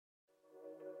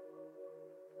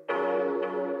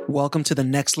Welcome to the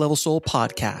Next Level Soul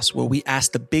podcast, where we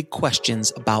ask the big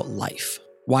questions about life.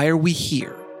 Why are we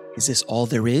here? Is this all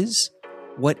there is?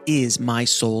 What is my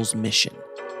soul's mission?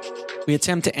 We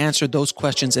attempt to answer those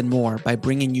questions and more by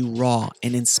bringing you raw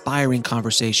and inspiring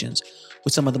conversations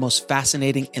with some of the most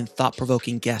fascinating and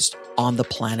thought-provoking guests on the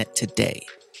planet today.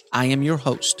 I am your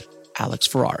host, Alex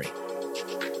Ferrari.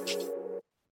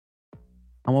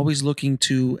 I'm always looking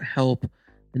to help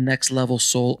the Next Level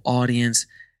Soul audience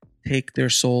take their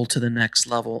soul to the next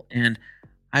level. And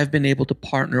I've been able to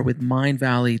partner with Mind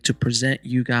Valley to present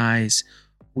you guys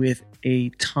with a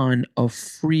ton of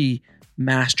free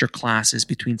master classes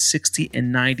between 60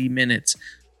 and 90 minutes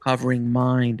covering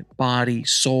mind, body,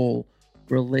 soul,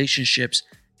 relationships,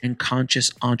 and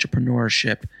conscious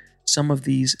entrepreneurship. Some of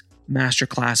these master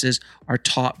classes are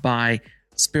taught by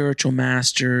spiritual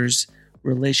masters,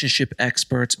 relationship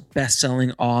experts,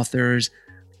 best-selling authors,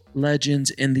 legends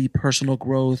in the personal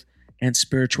growth and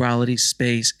spirituality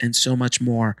space, and so much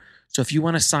more. So if you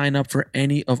want to sign up for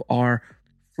any of our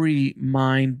free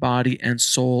mind, body, and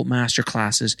soul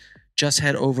masterclasses, just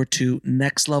head over to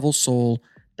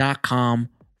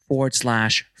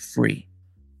nextlevelsoul.com/free.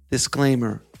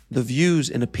 Disclaimer: the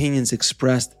views and opinions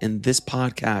expressed in this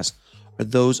podcast are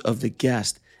those of the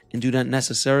guest and do not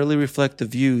necessarily reflect the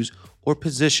views or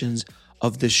positions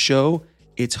of the show,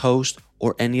 its host,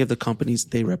 or any of the companies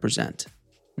they represent.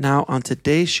 Now, on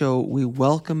today's show, we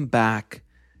welcome back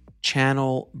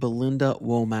Channel Belinda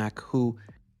Womack, who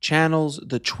channels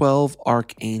the 12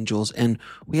 Archangels. And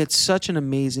we had such an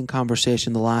amazing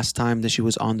conversation the last time that she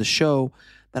was on the show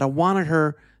that I wanted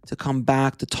her to come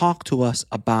back to talk to us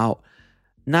about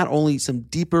not only some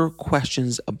deeper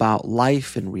questions about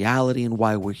life and reality and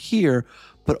why we're here,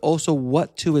 but also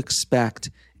what to expect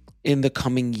in the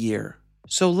coming year.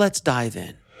 So let's dive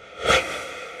in.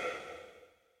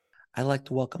 I'd like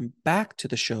to welcome back to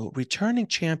the show returning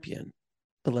champion,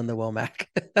 Belinda Womack.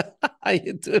 How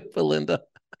you doing, Belinda?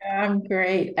 I'm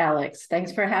great, Alex.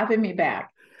 Thanks for having me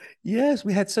back. Yes,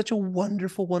 we had such a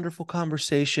wonderful, wonderful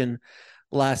conversation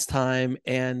last time,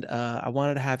 and I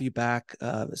wanted to have you back,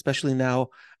 especially now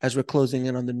as we're closing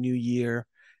in on the new year,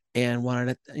 and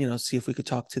wanted to, see if we could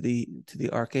talk to the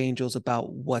Archangels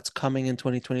about what's coming in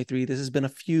 2023. This has been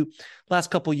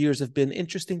last couple of years have been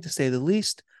interesting to say the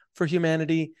least for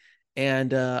humanity.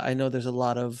 And I know there's a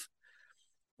lot of,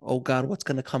 oh God, what's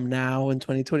going to come now in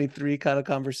 2023 kind of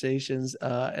conversations.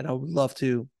 And I would love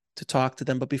to talk to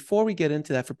them. But before we get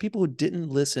into that, for people who didn't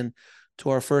listen to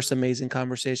our first amazing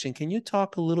conversation, can you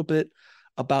talk a little bit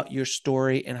about your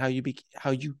story and how you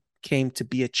came to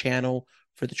be a channel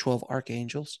for the 12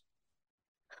 Archangels?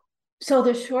 So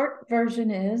the short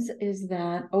version is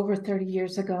that over 30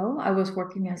 years ago, I was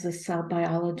working as a cell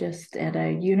biologist at a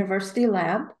university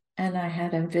lab, and I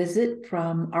had a visit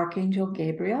from Archangel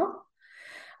Gabriel.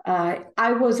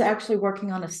 I was actually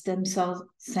working on a stem cell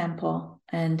sample,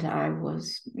 and I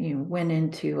was, went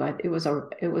into it. It was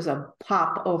a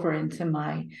pop over into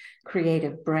my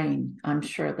creative brain. I'm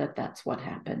sure that's what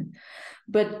happened.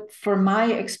 But for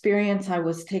my experience, I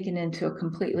was taken into a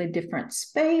completely different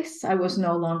space. I was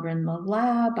no longer in the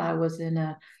lab. I was in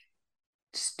a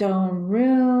stone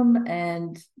room,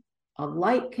 and a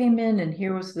light came in, and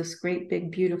here was this great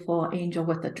big beautiful angel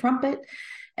with a trumpet.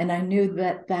 And I knew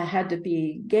that had to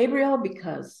be Gabriel,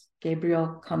 because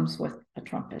Gabriel comes with a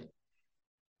trumpet.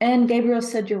 And Gabriel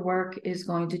said, your work is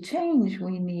going to change.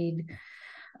 We need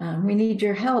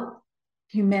your help.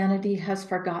 Humanity has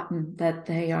forgotten that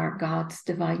they are God's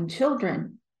divine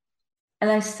children. And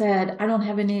I said, I don't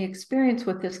have any experience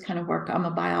with this kind of work. I'm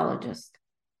a biologist.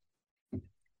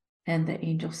 And the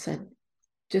angel said,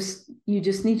 you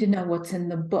just need to know what's in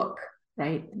the book,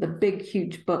 right? The big,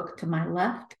 huge book to my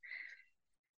left.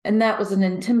 And that was an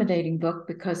intimidating book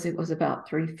because it was about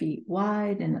 3 feet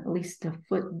wide and at least a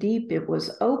foot deep. It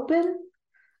was open.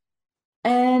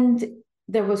 And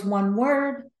there was one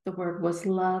word. The word was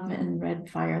love in red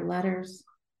fire letters.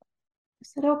 I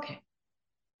said, okay,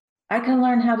 I can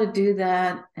learn how to do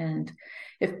that. And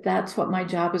if that's what my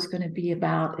job is going to be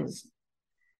about, is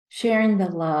sharing the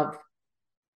love.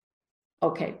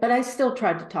 Okay. But I still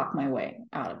tried to talk my way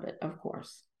out of it, of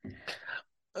course.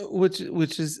 Which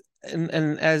is,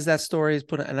 and as that story is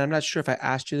put, and I'm not sure if I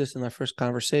asked you this in our first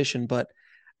conversation, but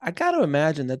I got to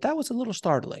imagine that was a little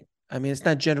startling. I mean, it's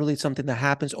not generally something that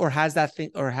happens, or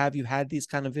have you had these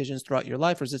kind of visions throughout your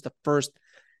life, or is this the first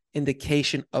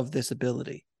indication of this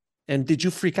ability? And did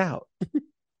you freak out?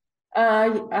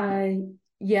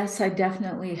 Yes, I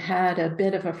definitely had a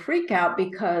bit of a freak out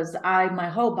because my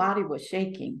whole body was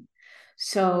shaking.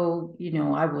 So,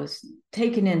 I was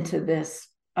taken into this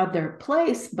other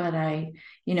place, but I,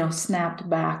 snapped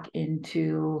back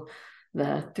into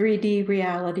the 3D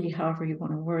reality, however you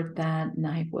want to word that. And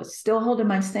I was still holding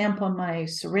my stamp on my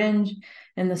syringe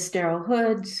and the sterile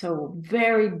hood. So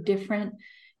very different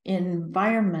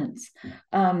environments.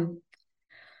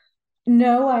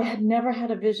 No, I had never had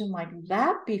a vision like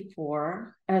that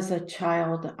before. As a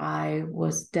child, I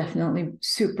was definitely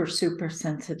super, super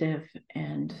sensitive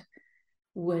and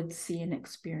would see and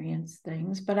experience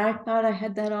things. But I thought I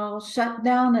had that all shut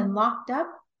down and locked up,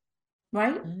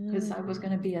 right? Because I was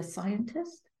going to be a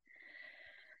scientist.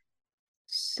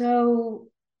 So,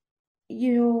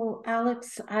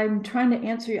 Alex, I'm trying to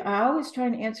answer you. I always try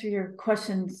and answer your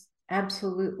questions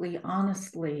absolutely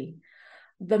honestly.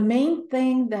 The main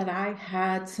thing that I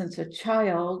had since a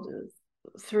child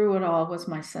through it all was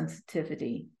my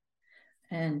sensitivity.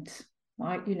 And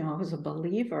I was a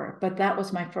believer, but that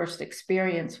was my first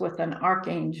experience with an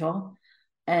archangel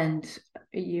and,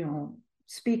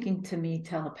 speaking to me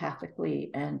telepathically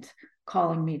and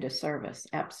calling me to service.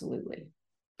 Absolutely.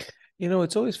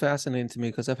 It's always fascinating to me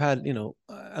because I've had,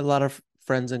 a lot of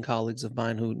friends and colleagues of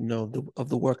mine who know of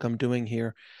the work I'm doing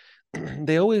here.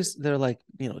 They're like,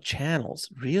 channels.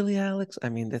 Really, Alex? I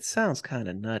mean, that sounds kind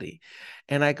of nutty.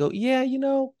 And I go, yeah,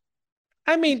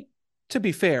 I mean, to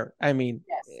be fair, I mean,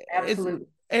 Yes, absolutely.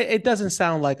 it doesn't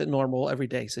sound like a normal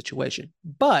everyday situation.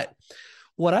 But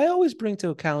what I always bring to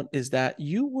account is that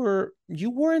you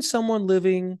weren't someone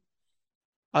living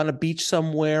on a beach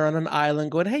somewhere on an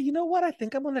island going, hey, you know what? I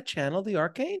think I'm going to channel the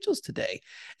archangels today.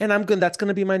 And that's going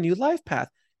to be my new life path.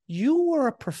 You were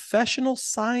a professional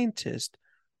scientist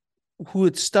who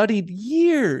had studied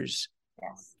years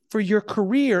Yes. for your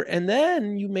career. And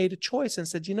then you made a choice and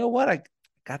said, you know what? I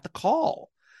got the call.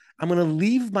 I'm going to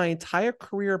leave my entire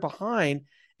career behind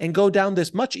and go down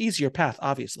this much easier path,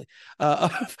 obviously,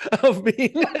 of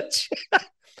being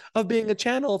a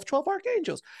channel of 12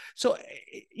 archangels. So,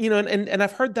 and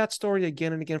I've heard that story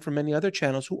again and again from many other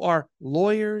channels who are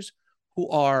lawyers,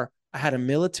 I had a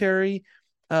military,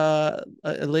 a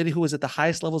lady who was at the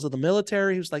highest levels of the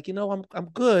military who's like, I'm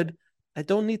good. I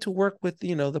don't need to work with,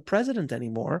 the president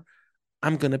anymore.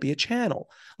 I'm going to be a channel.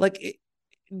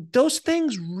 Those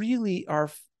things really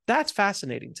that's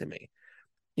fascinating to me.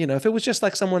 If it was just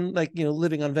like someone like,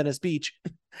 living on Venice Beach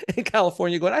in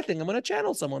California going, I think I'm going to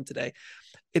channel someone today.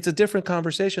 It's a different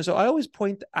conversation. So I always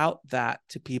point out that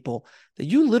to people that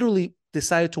you literally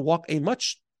decided to walk a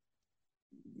much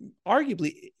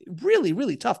arguably really,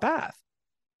 really tough path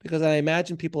because I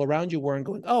imagine people around you weren't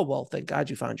going, oh, well, thank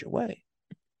God you found your way.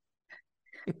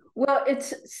 Well,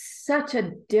 it's such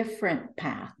a different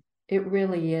path. It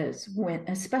really is,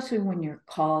 especially when you're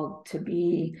called to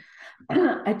be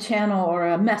a channel or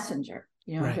a messenger.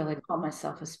 I Right. really call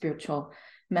myself a spiritual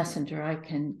messenger. I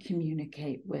can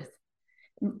communicate with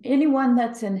anyone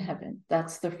that's in heaven.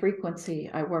 That's the frequency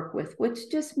I work with, which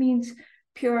just means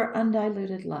pure,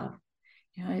 undiluted love.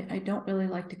 I don't really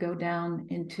like to go down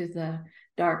into the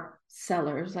dark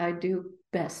cellars. I do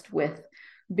best with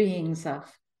beings of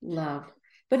love.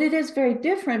 But it is very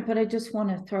different. But I just want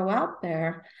to throw out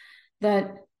there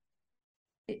that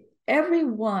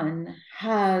everyone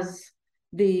has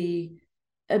the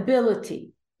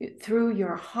ability through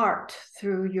your heart,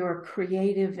 through your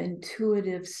creative,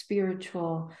 intuitive,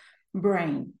 spiritual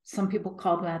brain. Some people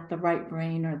call that the right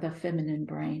brain or the feminine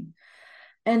brain.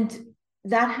 And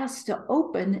that has to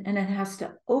open, and it has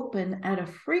to open at a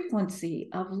frequency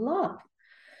of love.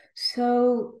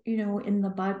 So, in the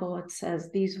Bible, it says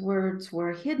these words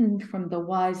were hidden from the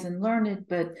wise and learned,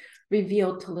 but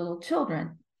revealed to little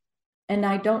children. And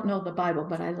I don't know the Bible,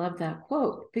 but I love that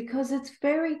quote because it's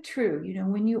very true.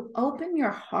 When you open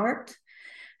your heart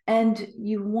and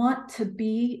you want to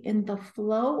be in the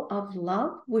flow of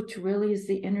love, which really is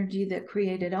the energy that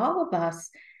created all of us,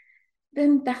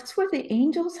 then that's where the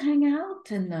angels hang out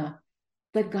and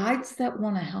the guides that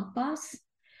want to help us.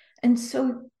 And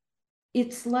so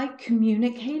it's like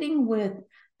communicating with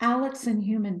Alex and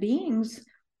human beings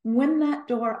when that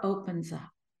door opens up.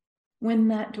 When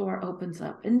that door opens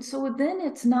up. And so then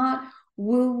it's not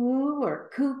woo woo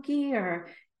or kooky, or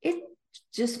it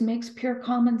just makes pure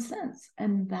common sense.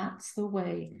 And that's the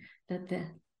way that the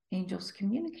angels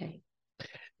communicate.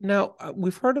 Now,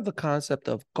 we've heard of the concept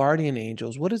of guardian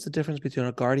angels. What is the difference between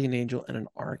a guardian angel and an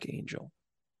archangel?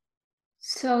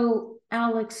 So,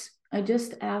 Alex, I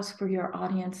just ask for your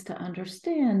audience to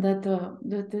understand that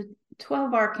the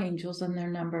 12 archangels and their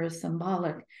number is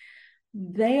symbolic.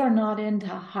 They are not into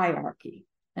hierarchy.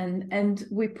 And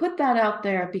we put that out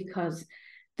there because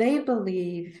they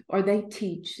believe or they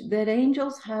teach that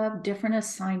angels have different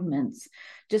assignments,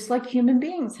 just like human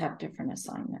beings have different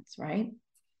assignments, right?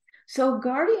 So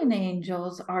guardian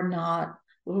angels are not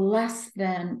less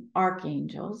than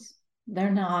archangels.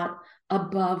 They're not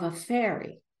above a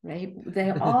fairy, right?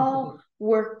 They all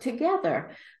work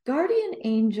together. Guardian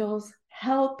angels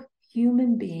help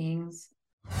human beings.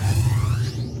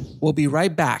 We'll be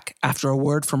right back after a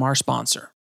word from our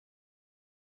sponsor.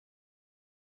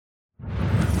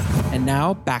 And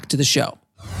now back to the show.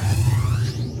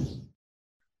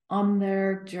 On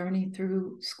their journey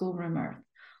through schoolroom earth,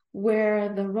 where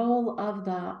the role of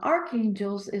the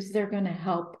archangels is they're going to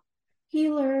help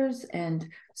healers and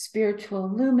spiritual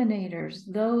illuminators,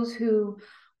 those who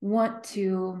want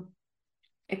to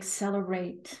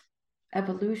accelerate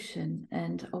evolution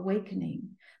and awakening,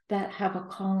 that have a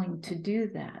calling to do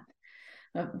that.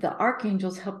 The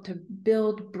archangels help to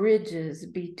build bridges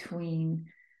between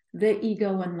the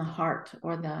ego and the heart,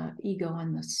 or the ego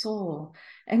and the soul.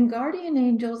 And guardian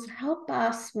angels help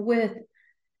us with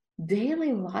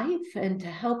daily life and to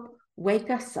help wake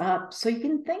us up. So you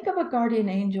can think of a guardian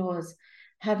angel as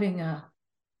having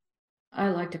I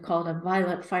like to call it a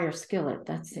violet fire skillet.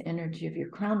 That's the energy of your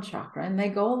crown chakra. And they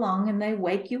go along and they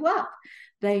wake you up.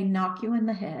 They knock you in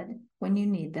the head when you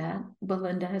need that.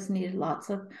 Belinda has needed lots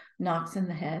of knocks in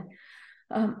the head.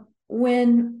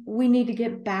 When we need to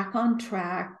get back on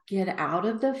track, get out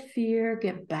of the fear,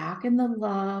 get back in the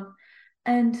love,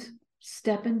 and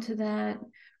step into that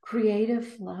creative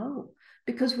flow,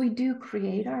 because we do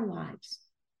create our lives.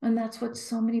 And that's what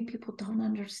so many people don't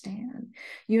understand.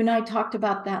 You and I talked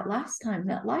about that last time,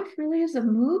 that life really is a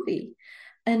movie.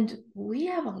 And we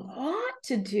have a lot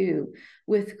to do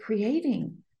with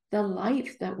creating the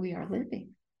life that we are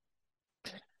living.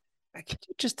 Can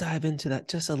you just dive into that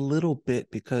just a little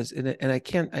bit? Because,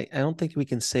 I don't think we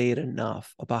can say it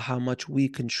enough about how much we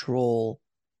control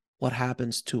what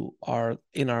happens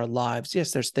in our lives.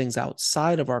 Yes, there's things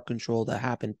outside of our control that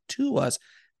happen to us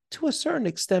to a certain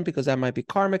extent, because that might be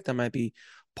karmic, that might be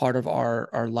part of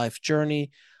our life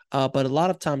journey. But a lot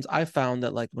of times I found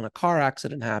that, like, when a car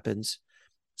accident happens,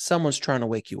 someone's trying to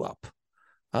wake you up.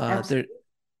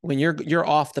 When you're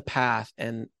off the path,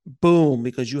 and boom,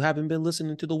 because you haven't been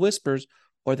listening to the whispers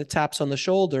or the taps on the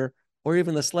shoulder or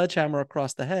even the sledgehammer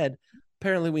across the head,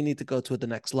 apparently we need to go to the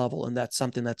next level. And that's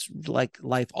something that's like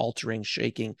life altering,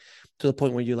 shaking, to the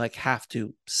point where you like have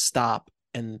to stop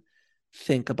and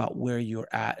think about where you're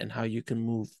at and how you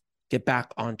can get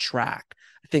back on track.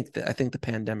 I think the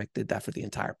pandemic did that for the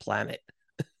entire planet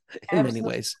in many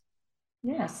ways.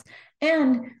 Yes.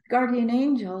 And guardian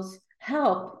angels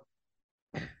help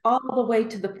all the way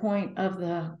to the point of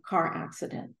the car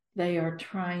accident. They are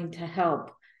trying to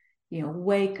help,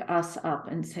 wake us up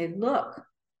and say, look,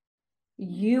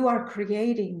 you are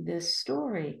creating this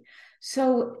story.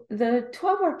 So the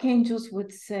 12 archangels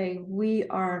would say we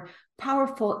are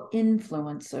powerful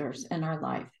influencers in our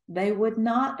life. They would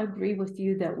not agree with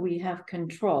you that we have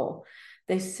control.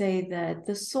 They say that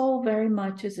the soul very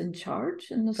much is in charge,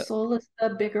 and the soul is the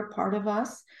bigger part of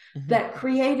us that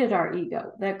created our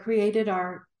ego, that created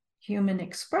our human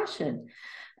expression.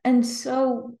 And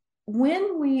so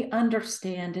when we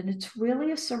understand, and it's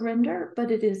really a surrender, but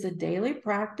it is a daily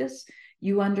practice,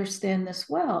 you understand this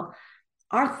well.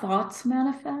 Our thoughts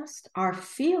manifest, our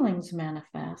feelings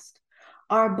manifest,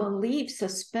 our beliefs,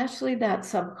 especially that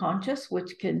subconscious,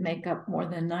 which can make up more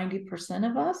than 90%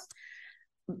 of us,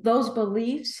 those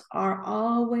beliefs are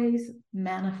always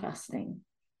manifesting.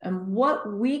 And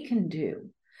what we can do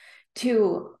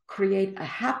to create a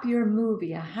happier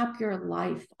movie, a happier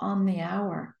life on the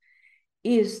hour,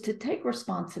 is to take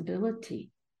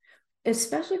responsibility,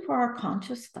 especially for our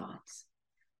conscious thoughts,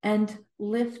 and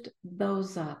lift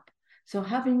those up. So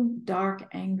having dark,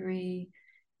 angry,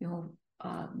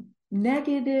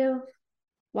 negative,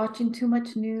 watching too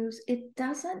much news, it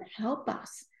doesn't help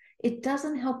us. It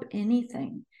doesn't help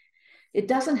anything. It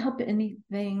doesn't help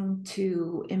anything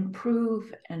to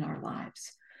improve in our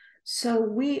lives. So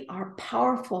we are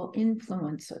powerful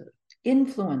influencers.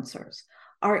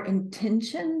 Our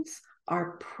intentions,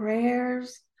 our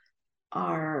prayers,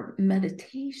 our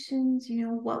meditations,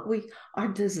 our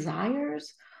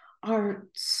desires, our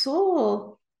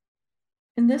soul.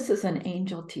 And this is an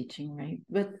angel teaching, right?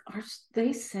 But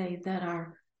they say that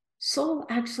our soul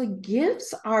actually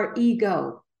gives our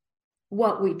ego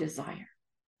what we desire.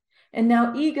 And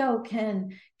now ego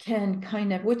can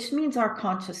kind of, which means our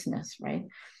consciousness, right?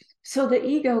 So the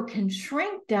ego can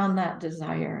shrink down that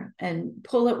desire and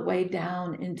pull it way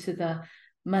down into the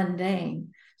mundane.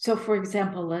 So for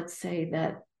example, let's say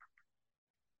that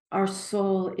our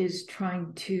soul is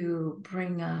trying to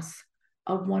bring us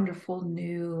a wonderful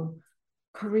new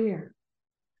career.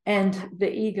 And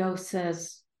the ego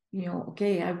says,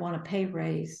 okay, I want a pay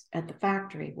raise at the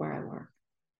factory where I work.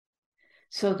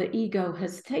 So the ego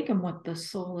has taken what the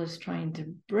soul is trying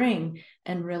to bring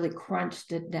and really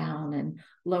crunched it down and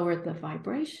lowered the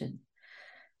vibration.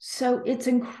 So it's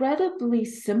incredibly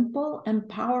simple and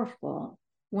powerful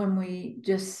when we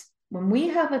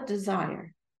have a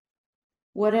desire,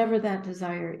 whatever that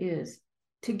desire is,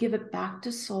 to give it back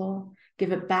to soul,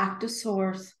 give it back to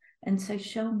source, and say,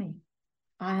 show me.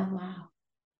 I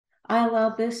allow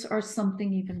this or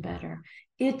something even better.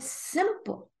 It's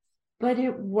simple, but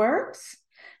it works.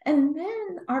 And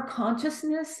then our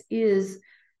consciousness is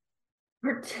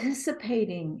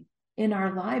participating in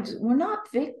our lives. We're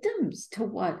not victims to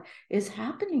what is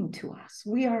happening to us.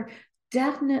 We are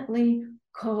definitely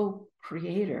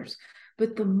co-creators.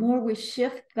 But the more we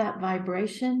shift that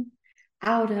vibration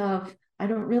out of, I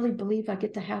don't really believe I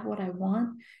get to have what I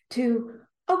want, to,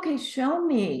 okay, show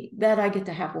me that I get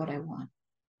to have what I want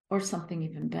or something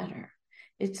even better.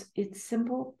 It's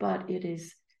simple, but it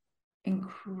is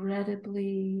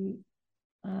incredibly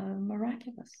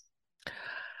miraculous.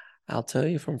 I'll tell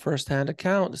you from firsthand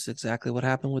account, this is exactly what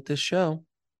happened with this show.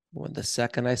 When the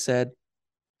second I said,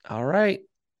 all right,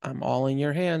 I'm all in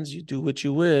your hands, you do what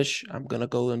you wish, I'm going to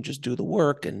go and just do the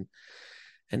work and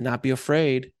not be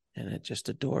afraid. And it just,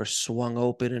 the door swung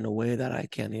open in a way that I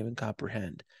can't even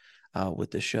comprehend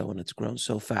with the show. And it's grown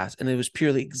so fast. And it was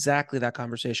purely exactly that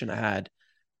conversation I had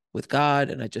with God.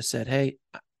 And I just said, hey,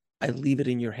 I leave it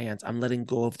in your hands. I'm letting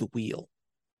go of the wheel.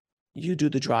 You do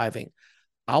the driving.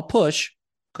 I'll push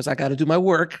because I got to do my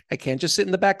work. I can't just sit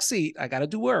in the back seat. I got to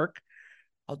do work.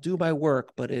 I'll do my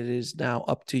work, but it is now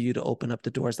up to you to open up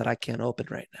the doors that I can't open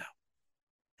right now.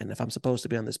 And if I'm supposed to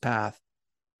be on this path,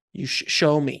 you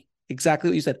show me exactly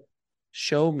what you said.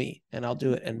 Show me, and I'll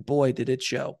do it. And boy, did it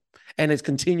show! And it's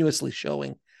continuously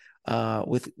showing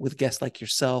with guests like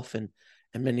yourself and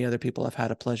many other people I've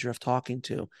had a pleasure of talking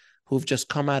to, who've just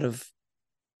come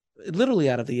literally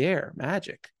out of the air,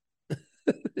 magic.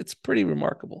 It's pretty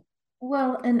remarkable.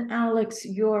 Well, and Alex,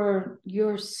 your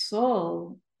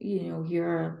soul,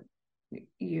 you're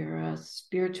a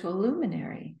spiritual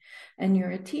luminary and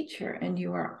you're a teacher and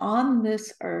you are on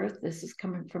this earth. This is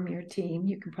coming from your team.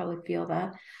 You can probably feel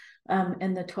that.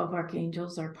 And the 12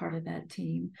 Archangels are part of that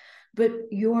team. But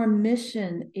your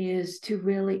mission is to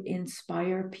really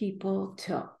inspire people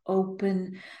to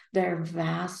open their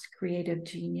vast creative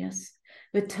genius,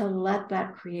 but to let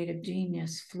that creative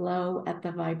genius flow at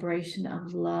the vibration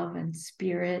of love and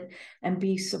spirit and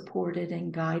be supported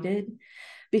and guided,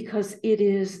 because it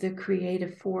is the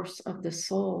creative force of the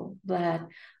soul that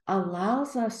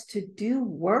allows us to do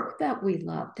work that we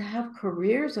love, to have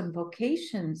careers and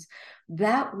vocations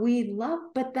that we love,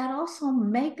 but that also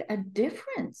make a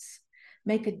difference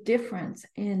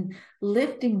in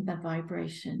lifting the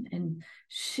vibration and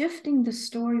shifting the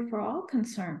story for all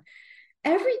concerned.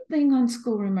 Everything on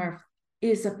Schoolroom Earth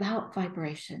is about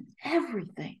vibration,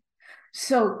 everything.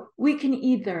 So we can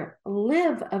either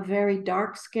live a very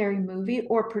dark, scary movie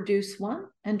or produce one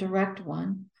and direct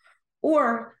one,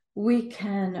 or we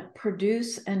can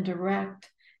produce and direct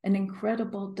an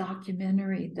incredible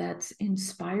documentary that's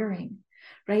inspiring,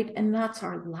 right? And that's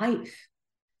our life.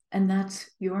 And that's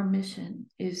your mission,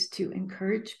 is to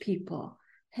encourage people,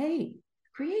 hey,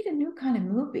 create a new kind of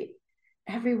movie.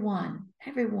 Everyone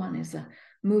is a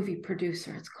movie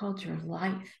producer. It's called your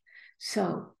life.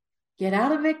 So get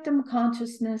out of victim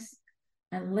consciousness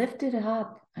and lift it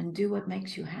up and do what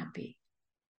makes you happy.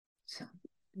 So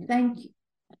thank you.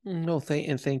 No,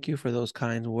 thank you for those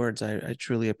kind words. I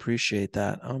truly appreciate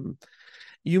that.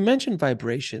 You mentioned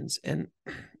vibrations, and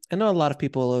I know a lot of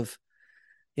people have,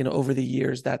 over the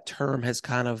years, that term has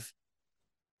kind of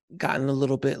gotten a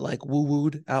little bit like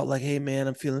woo-wooed out, like, hey man,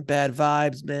 I'm feeling bad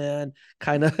vibes, man,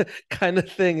 kind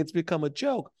of thing. It's become a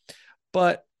joke.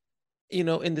 But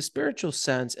in the spiritual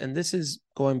sense, and this is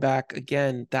going back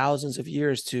again thousands of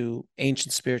years to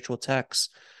ancient spiritual texts,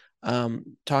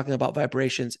 talking about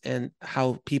vibrations and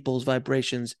how people's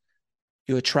vibrations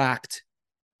you attract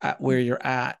at where you're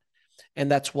at. And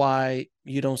that's why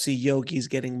you don't see yogis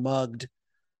getting mugged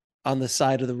on the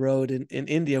side of the road in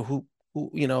India who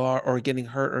are getting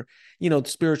hurt, or the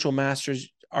spiritual masters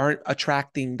aren't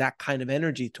attracting that kind of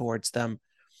energy towards them.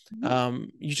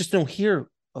 You just don't hear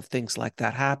of things like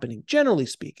that happening, generally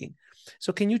speaking.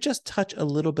 So can you just touch a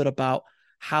little bit about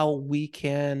how we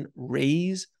can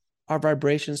raise our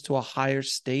vibrations to a higher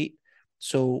state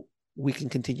so we can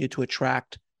continue to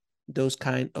attract those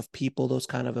kind of people, those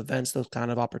kind of events, those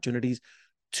kind of opportunities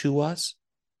to us?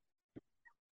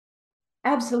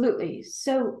 Absolutely.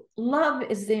 So love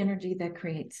is the energy that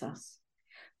creates us.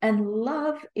 And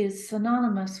love is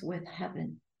synonymous with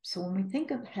heaven. So when we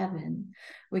think of heaven,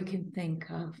 we can think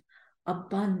of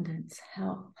abundance,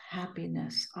 health,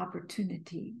 happiness,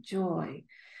 opportunity, joy,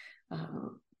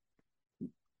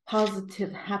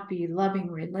 positive, happy, loving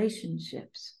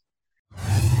relationships.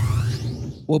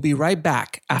 We'll be right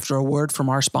back after a word from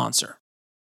our sponsor.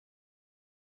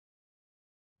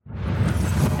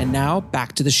 And now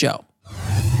back to the show.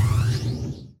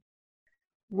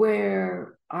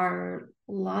 Where our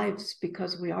lives,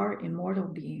 because we are immortal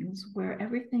beings, where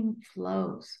everything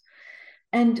flows.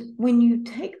 And when you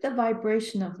take the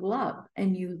vibration of love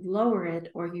and you lower it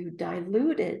or you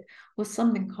dilute it with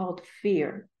something called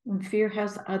fear, and fear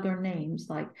has other names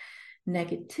like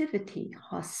negativity,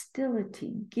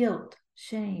 hostility, guilt,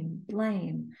 shame,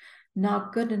 blame,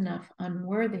 not good enough,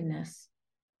 unworthiness.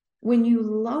 When you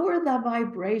lower the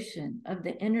vibration of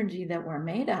the energy that we're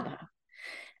made out of,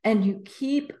 and you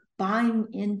keep buying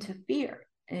into fear,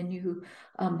 and you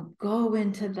go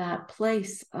into that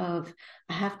place of,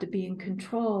 I have to be in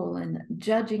control, and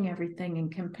judging everything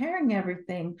and comparing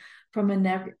everything from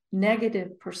a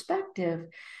negative perspective,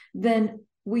 then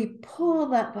we pull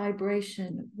that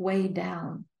vibration way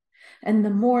down. And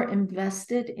the more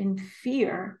invested in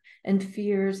fear, and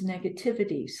fear's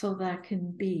negativity, so that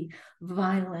can be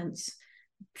violence,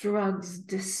 drugs,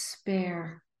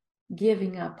 despair,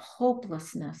 giving up,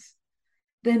 hopelessness,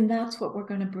 then that's what we're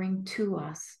going to bring to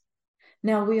us.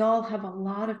 Now, we all have a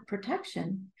lot of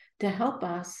protection to help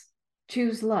us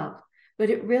choose love,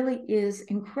 but it really is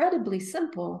incredibly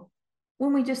simple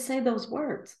when we just say those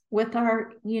words with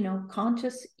our,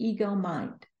 conscious ego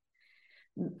mind.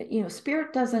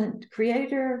 Spirit doesn't,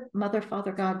 Creator, Mother,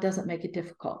 Father, God doesn't make it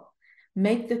difficult.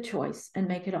 Make the choice and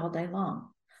make it all day long.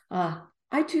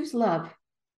 I choose love.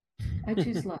 I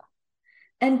choose love.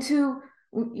 And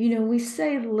we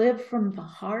say live from the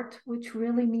heart, which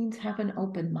really means have an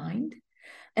open mind.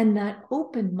 And that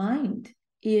open mind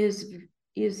is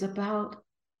about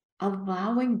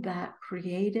allowing that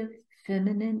creative,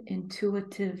 feminine,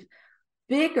 intuitive,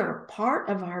 bigger part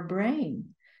of our brain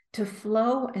to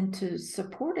flow and to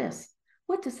support us.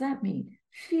 What does that mean?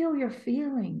 Feel your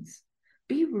feelings.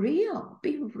 Be real,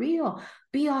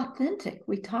 be authentic.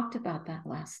 We talked about that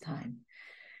last time.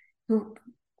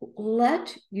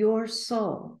 Let your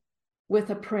soul, with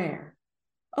a prayer.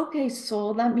 Okay,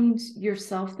 soul, that means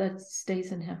yourself that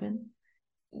stays in heaven.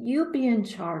 You be in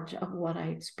charge of what I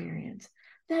experience.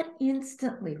 That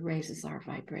instantly raises our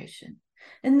vibration.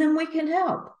 And then we can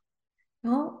help.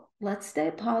 Let's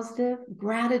stay positive.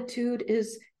 Gratitude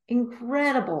is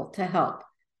incredible to help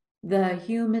the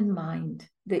human mind,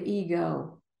 the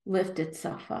ego, lift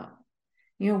itself up.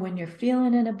 When you're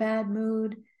feeling in a bad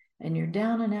mood and you're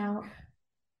down and out,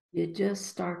 you just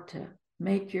start to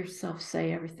make yourself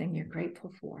say everything you're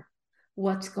grateful for,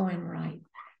 what's going right.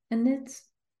 And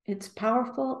it's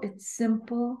powerful, it's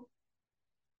simple,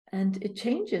 and it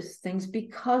changes things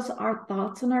because our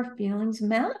thoughts and our feelings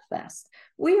manifest.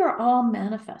 We are all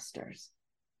manifestors,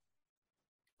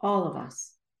 all of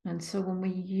us. And so when we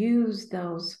use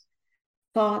those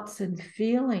thoughts and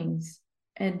feelings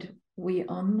and we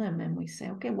own them and we say,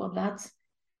 okay, well, that's,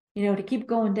 to keep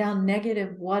going down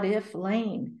negative what if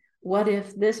lane. What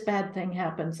if this bad thing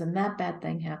happens and that bad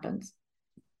thing happens?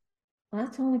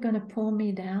 That's only going to pull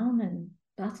me down, and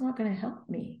that's not going to help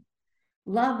me.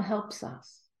 Love helps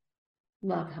us.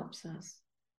 Love helps us.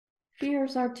 Fear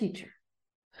is our teacher.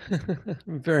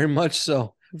 Very much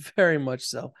so. Very much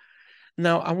so.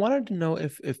 Now, I wanted to know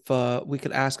if we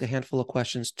could ask a handful of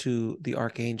questions to the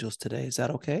Archangels today. Is that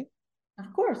okay?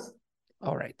 Of course.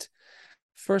 All right.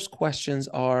 First questions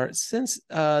are, since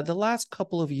the last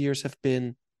couple of years have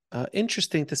been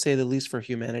interesting to say the least for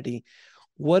humanity,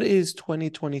 what is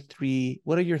 2023?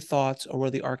 What are your thoughts, or what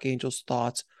are the Archangels'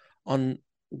 thoughts on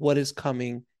what is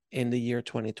coming in the year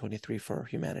 2023 for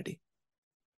humanity?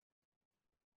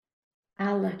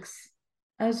 Alex,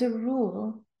 as a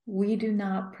rule, we do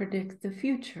not predict the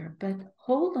future, but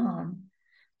hold on,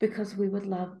 because we would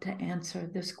love to answer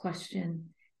this question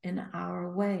in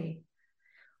our way.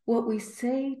 What we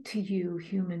say to you,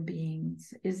 human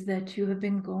beings, is that you have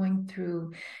been going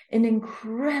through an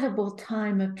incredible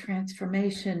time of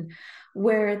transformation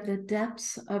where the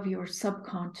depths of your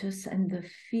subconscious and the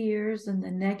fears and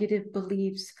the negative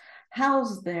beliefs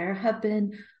housed there have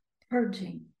been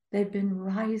purging. They've been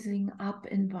rising up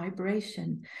in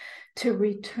vibration to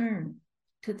return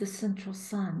to the central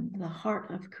sun, the heart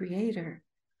of Creator.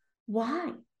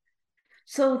 Why?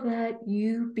 So that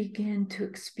you begin to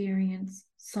experience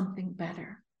something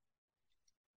better.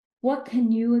 What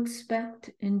can you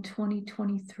expect in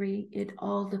 2023? It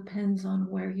all depends on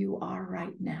where you are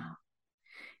right now.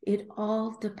 It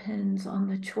all depends on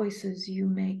the choices you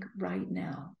make right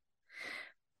now.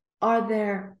 Are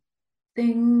there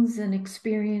things and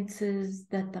experiences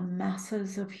that the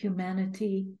masses of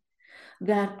humanity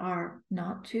that are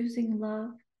not choosing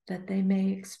love, that they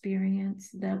may experience,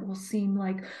 that will seem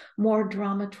like more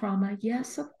drama, trauma.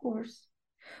 Yes, of course.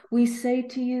 We say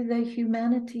to you that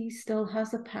humanity still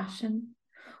has a passion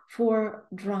for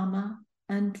drama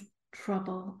and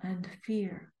trouble and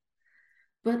fear.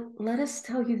 But let us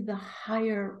tell you the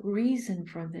higher reason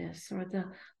for this, or the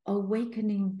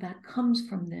awakening that comes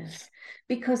from this,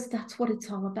 because that's what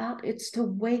it's all about. It's to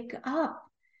wake up.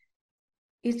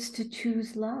 It's to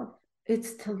choose love.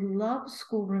 It's to love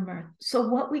schoolroom earth. So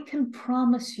what we can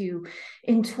promise you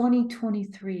in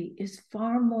 2023 is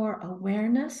far more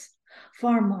awareness,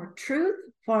 far more truth,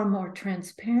 far more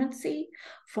transparency,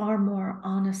 far more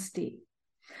honesty.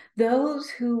 Those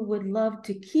who would love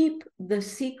to keep the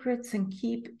secrets and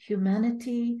keep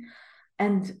humanity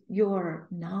and your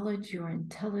knowledge, your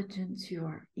intelligence,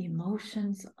 your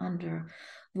emotions under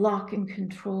lock and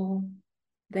control,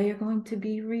 they are going to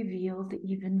be revealed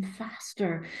even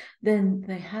faster than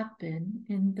they have been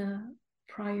in the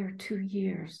prior 2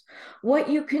 years. What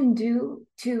you can do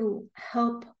to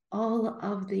help all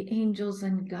of the angels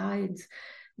and guides,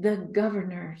 the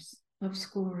governors of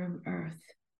schoolroom earth,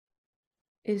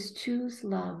 is choose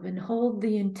love and hold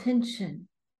the intention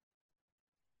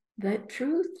that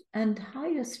truth and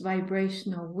highest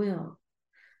vibrational will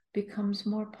becomes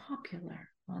more popular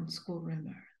on schoolroom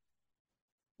earth.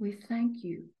 We thank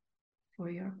you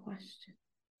for your question.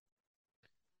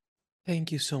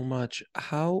 Thank you so much.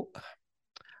 How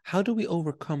do we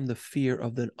overcome the fear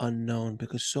of the unknown?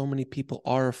 Because so many people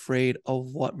are afraid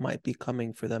of what might be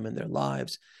coming for them in their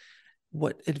lives.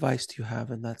 What advice do you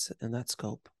have in that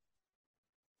scope?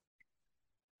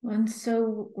 And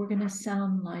so we're going to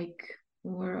sound like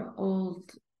we're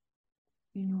old,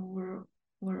 we're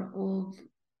old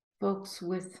folks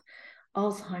with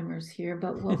Alzheimer's here,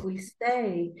 but what we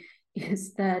say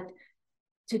is that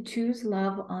to choose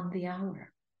love on the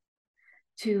hour,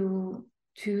 to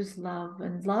choose love,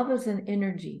 and love is an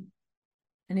energy,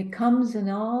 and it comes in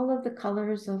all of the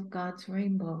colors of God's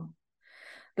rainbow.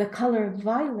 The color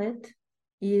violet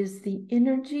is the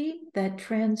energy that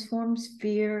transforms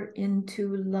fear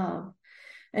into love.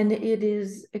 And it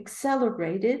is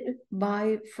accelerated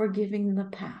by forgiving the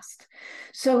past.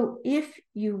 So if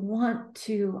you want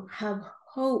to have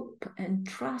hope and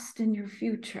trust in your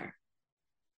future,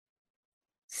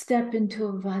 step into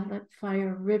a violet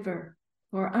fire river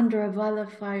or under a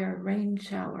violet fire rain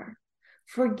shower.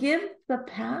 Forgive the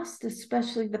past,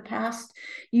 especially the past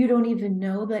you don't even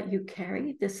know that you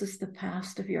carry. This is the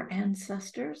past of your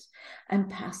ancestors and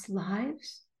past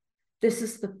lives. This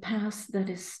is the past that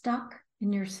is stuck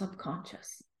in your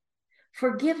subconscious.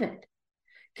 Forgive it.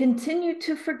 Continue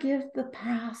to forgive the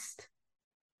past.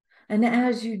 And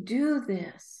as you do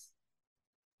this,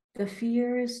 the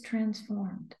fear is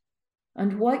transformed.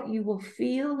 And what you will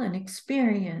feel and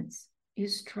experience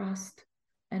is trust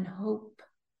and hope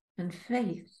and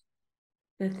faith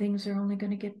that things are only going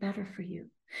to get better for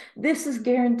you. This is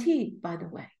guaranteed, by the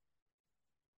way.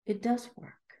 It does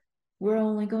work. We're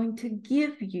only going to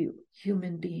give you,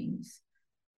 human beings,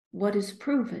 what is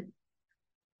proven,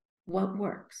 what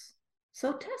works.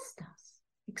 So test us,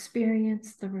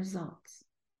 experience the results,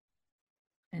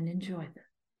 and enjoy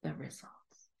the results.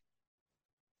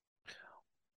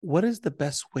 What is the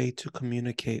best way to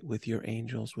communicate with your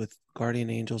angels, with guardian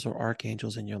angels or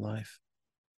archangels in your life?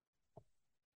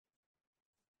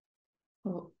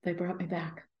 Oh, they brought me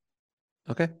back.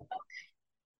 Okay.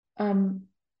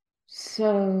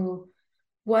 So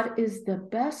what is the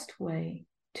best way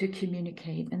to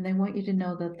communicate? And they want you to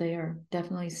know that they are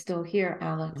definitely still here,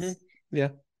 Alex. Mm-hmm. Yeah.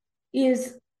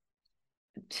 Is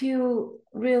to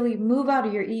really move out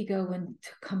of your ego and to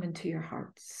come into your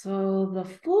heart. So the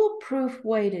foolproof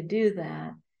way to do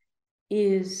that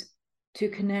is to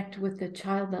connect with the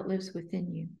child that lives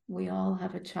within you. We all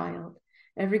have a child.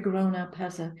 Every grown-up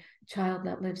has a child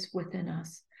that lives within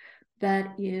us.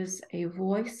 That is a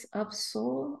voice of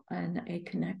soul and a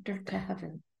connector to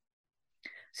heaven.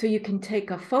 So you can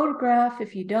take a photograph.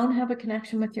 If you don't have a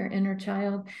connection with your inner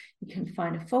child, you can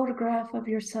find a photograph of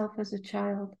yourself as a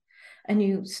child, and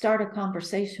you start a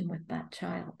conversation with that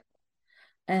child.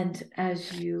 And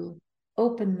as you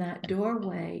open that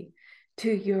doorway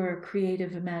to your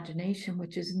creative imagination,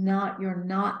 which is you're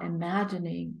not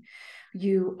imagining,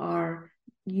 you are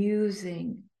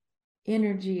using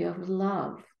energy of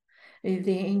love.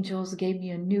 The angels gave me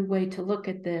a new way to look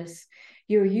at this.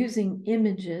 You're using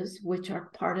images, which are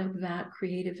part of that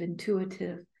creative,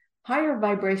 intuitive, higher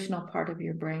vibrational part of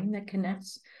your brain that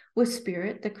connects with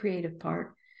spirit, the creative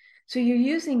part. So you're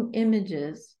using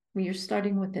images. You're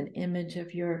starting with an image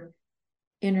of your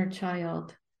inner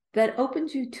child that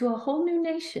opens you to a whole new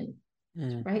nation,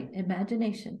 right?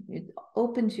 Imagination. It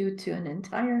opens you to an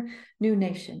entire new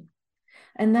nation.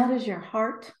 And that is your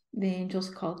heart. The angels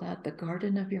call that the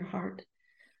garden of your heart.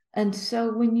 And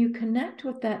so when you connect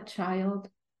with that child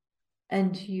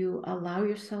and you allow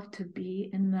yourself to be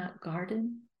in that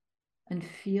garden and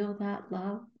feel that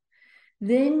love,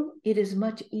 then it is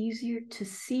much easier to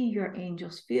see your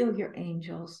angels, feel your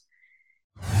angels.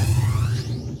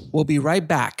 We'll be right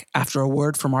back after a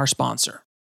word from our sponsor.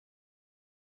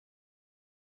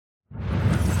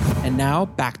 And now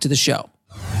back to the show.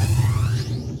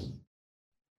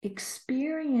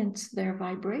 Experience their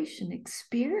vibration,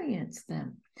 experience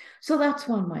them. So that's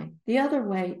one way. The other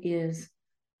way is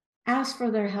ask for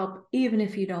their help, even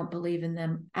if you don't believe in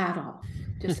them at all.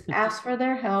 Just ask for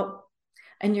their help,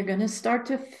 and you're going to start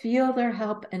to feel their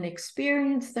help and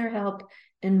experience their help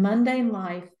in mundane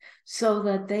life so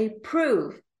that they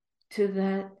prove to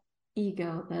that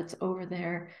ego that's over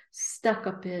there, stuck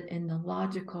a bit in the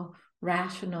logical,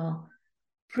 rational,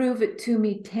 prove it to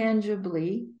me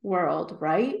tangibly world,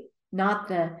 right? Not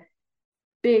the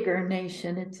bigger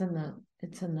nation. It's in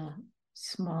the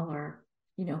smaller,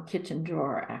 kitchen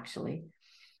drawer, actually.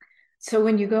 So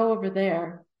when you go over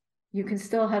there, you can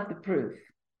still have the proof.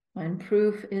 And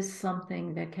proof is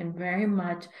something that can very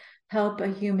much help a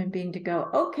human being to go,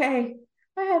 okay,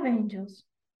 I have angels.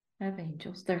 I have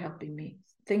angels. They're helping me.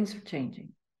 Things are changing.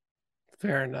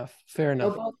 Fair enough. Fair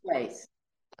enough. Go both ways.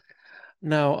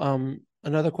 Now,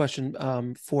 another question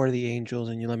for the angels,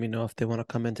 and you let me know if they want to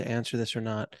come in to answer this or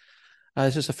not.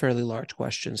 It's just a fairly large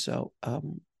question. So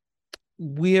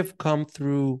we have come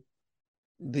through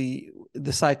the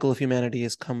cycle of humanity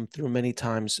has come through many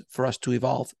times for us to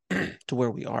evolve to where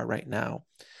we are right now.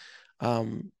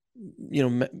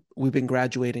 We've been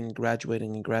graduating.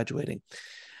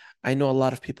 I know a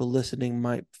lot of people listening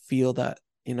might feel that,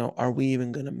 are we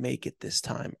even going to make it this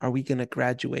time? Are we going to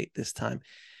graduate this time?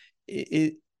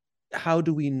 How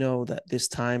do we know that this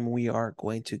time we are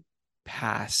going to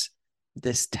pass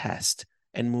this test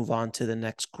and move on to the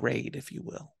next grade, if you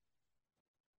will?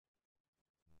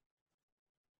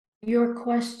 Your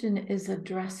question is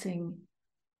addressing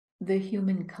the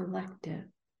human collective.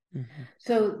 Mm-hmm.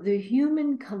 So the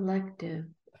human collective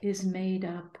is made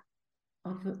up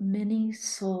of many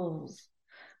souls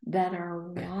that are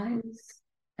wise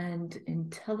and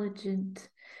intelligent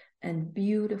and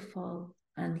beautiful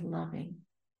and loving.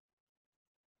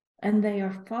 And they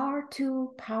are far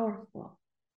too powerful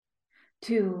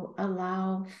to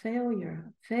allow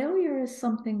failure. Failure is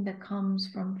something that comes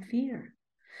from fear.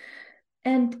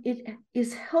 And it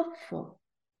is helpful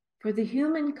for the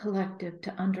human collective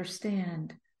to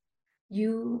understand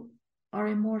you are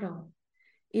immortal.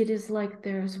 It is like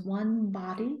there's one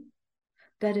body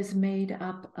that is made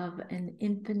up of an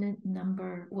infinite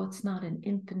number, it's not an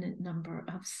infinite number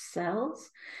of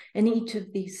cells, and each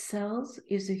of these cells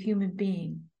is a human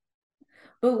being.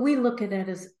 But we look at it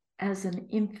as an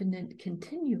infinite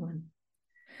continuum.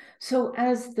 So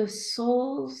as the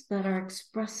souls that are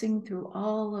expressing through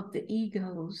all of the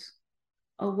egos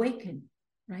awaken,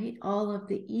 right? All of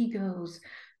the egos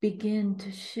begin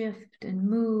to shift and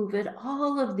move at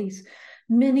all of these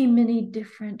many, many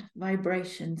different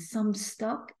vibrations, some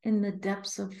stuck in the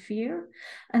depths of fear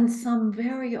and some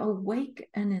very awake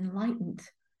and enlightened.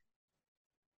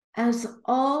 As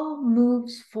all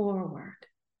moves forward,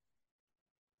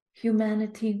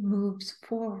 humanity moves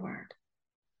forward.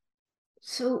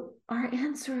 So our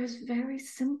answer is very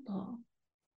simple.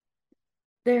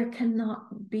 There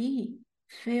cannot be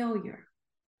failure.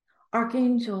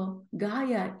 Archangel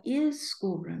Gaia is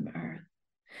schoolroom earth.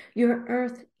 Your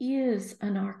earth is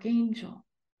an archangel.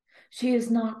 She is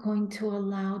not going to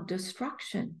allow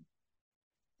destruction.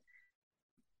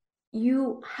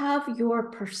 You have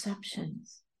your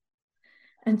perceptions.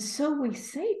 And so we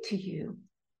say to you,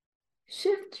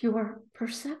 shift your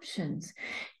perceptions.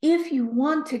 If you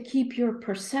want to keep your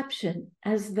perception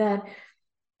as that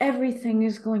everything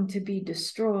is going to be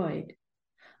destroyed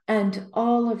and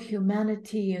all of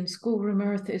humanity and schoolroom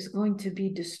earth is going to be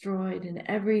destroyed and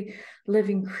every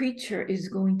living creature is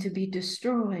going to be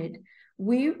destroyed,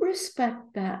 we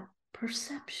respect that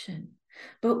perception.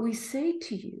 But we say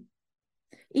to you,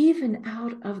 even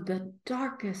out of the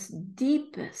darkest,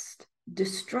 deepest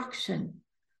destruction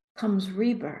comes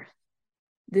rebirth.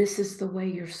 This is the way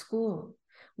your school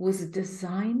was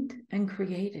designed and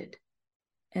created,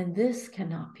 and this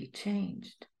cannot be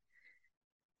changed.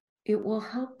 It will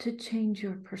help to change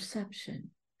your perception,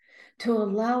 to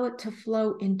allow it to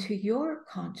flow into your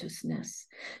consciousness,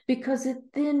 because it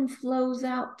then flows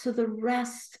out to the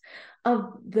rest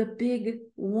of the big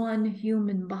one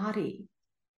human body.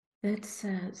 that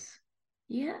says,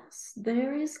 yes,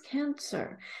 there is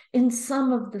cancer in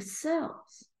some of the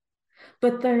cells,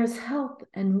 but there is health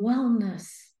and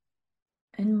wellness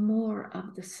in more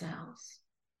of the cells.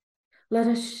 Let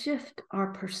us shift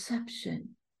our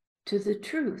perception to the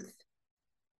truth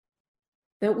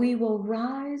that we will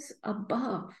rise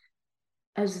above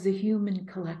as the human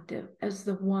collective, as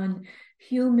the one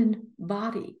human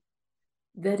body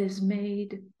that is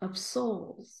made of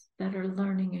souls that are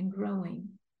learning and growing.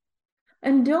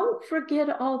 And don't forget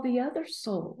all the other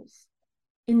souls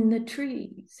in the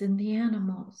trees, in the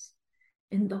animals,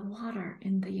 in the water,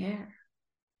 in the air.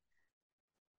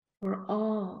 For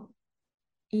all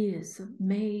is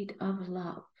made of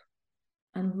love,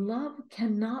 and love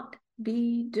cannot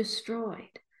be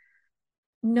destroyed,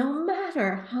 no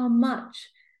matter how much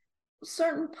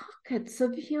certain pockets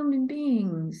of human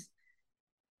beings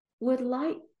would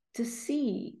like to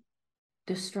see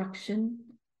destruction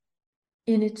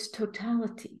in its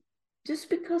totality, just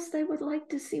because they would like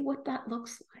to see what that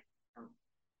looks like.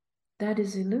 That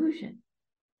is illusion.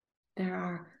 There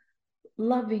are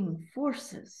loving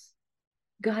forces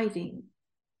guiding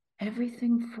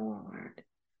everything forward.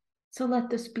 So let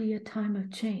this be a time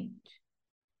of change.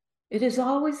 It is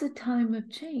always a time of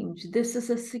change. This is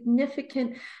a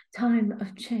significant time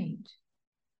of change.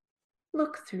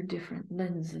 Look through different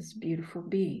lenses, beautiful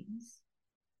beings.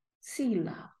 See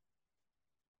love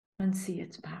and see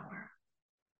its power.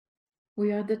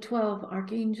 We are the 12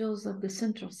 archangels of the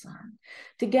central sun,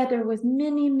 together with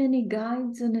many, many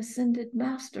guides and ascended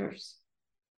masters,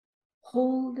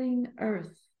 holding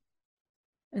earth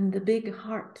and the big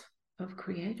heart of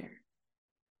Creator.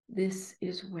 This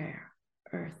is where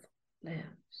earth lives.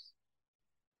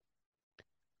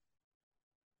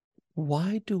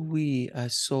 Why do we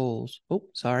as souls, oh,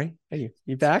 sorry, are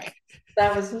you back?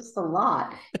 That was just a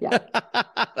lot. Yeah.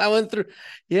 I went through,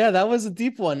 yeah, that was a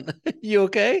deep one. You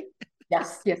okay?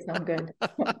 Yes, I'm good.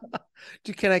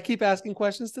 Can I keep asking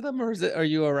questions to them, or are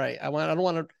you all right? I don't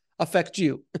want to affect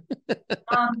you.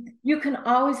 You can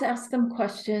always ask them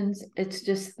questions. It's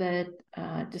just that,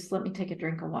 just let me take a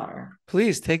drink of water.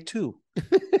 Please take two.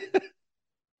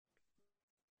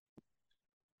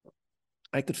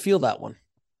 I could feel that one.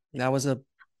 That was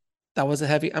a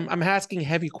heavy. I'm asking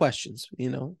heavy questions.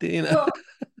 Well,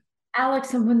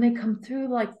 Alex, and when they come through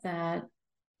like that,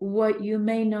 what you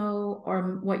may know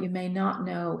or what you may not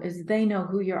know is they know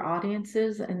who your audience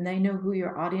is, and they know who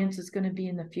your audience is going to be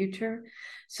in the future.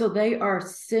 So they are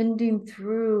sending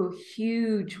through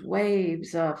huge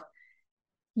waves of,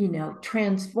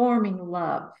 transforming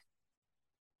love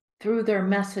through their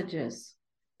messages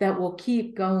that will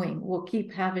keep going, will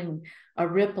keep having a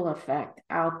ripple effect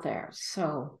out there.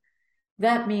 So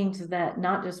that means that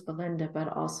not just Belinda, but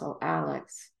also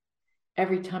Alex,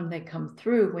 every time they come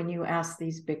through, when you ask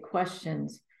these big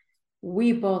questions,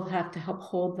 we both have to help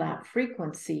hold that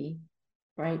frequency,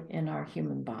 right, in our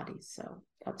human bodies. So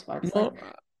that's why it's like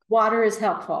water is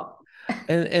helpful.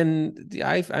 And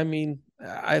I mean,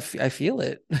 I feel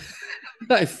it.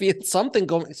 I feel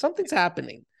something's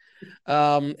happening.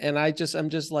 And I'm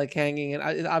just like hanging,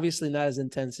 and obviously not as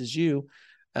intense as you,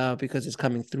 because it's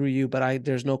coming through you, but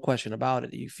there's no question about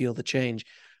it. You feel the change.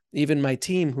 Even my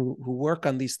team who work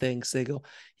on these things, they go,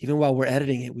 even while we're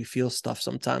editing it, we feel stuff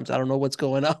sometimes. I don't know what's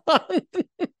going on.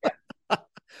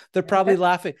 They're probably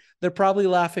laughing. They're probably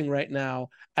laughing right now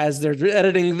as they're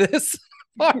editing this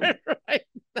part right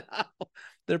now.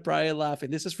 They're probably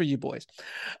laughing. This is for you boys.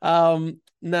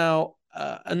 Now,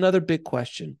 another big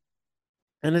question.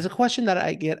 And it's a question that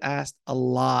I get asked a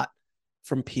lot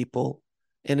from people.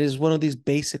 And it is one of these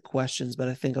basic questions, but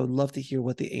I think I would love to hear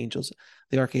what the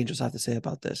archangels have to say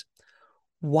about this.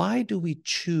 Why do we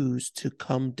choose to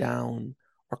come down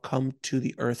or come to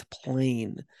the earth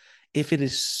plane if it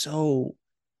is so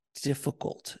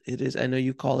difficult? It is, I know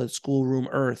you call it schoolroom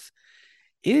earth.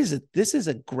 This is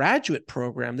a graduate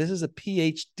program. This is a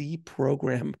PhD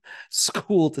program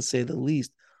school, to say the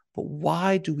least. But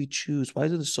why do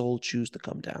the soul choose to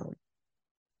come down?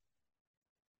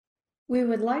 We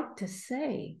would like to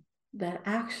say that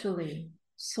actually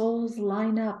souls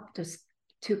line up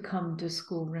to come to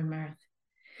schoolroom earth.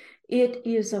 It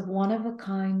is a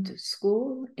one-of-a-kind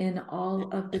school in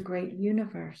all of the great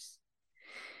universe.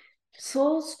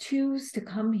 Souls choose to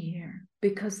come here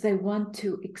because they want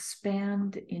to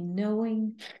expand in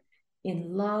knowing,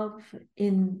 in love,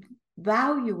 in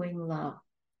valuing love.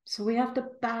 So we have to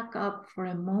back up for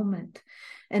a moment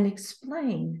and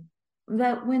explain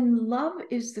that when love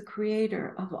is the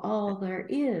creator of all there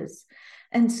is,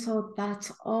 and so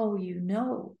that's all you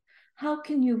know, how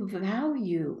can you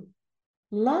value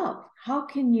love? How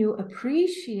can you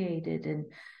appreciate it and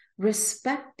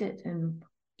respect it and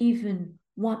even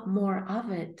want more of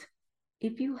it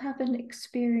if you haven't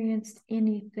experienced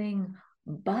anything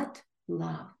but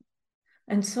love.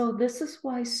 And so this is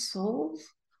why souls,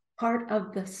 part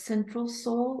of the central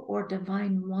soul or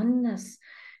divine oneness,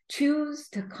 choose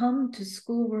to come to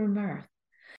schoolroom earth.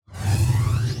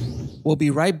 We'll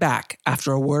be right back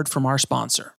after a word from our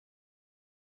sponsor.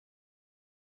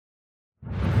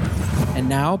 And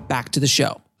now back to the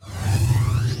show.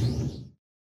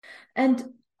 And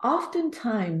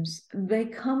oftentimes they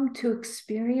come to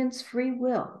experience free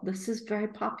will. This is very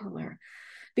popular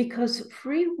because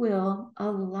free will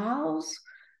allows,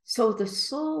 so the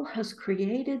soul has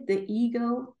created the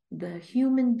ego, the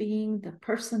human being, the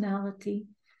personality.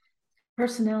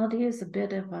 Personality is a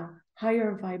bit of a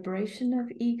higher vibration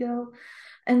of ego.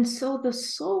 And so the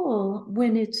soul,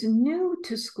 when it's new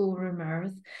to schoolroom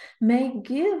earth, may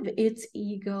give its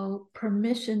ego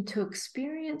permission to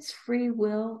experience free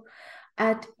will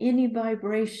at any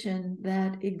vibration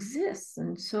that exists.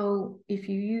 And so if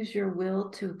you use your will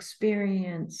to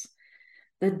experience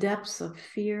the depths of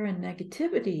fear and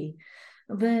negativity,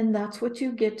 then that's what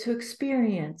you get to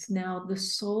experience. Now, the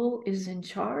soul is in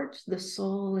charge. The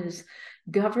soul is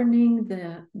governing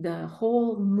the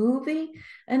whole movie.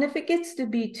 And if it gets to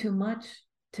be too much,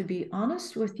 to be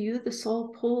honest with you, the soul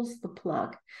pulls the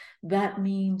plug. That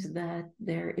means that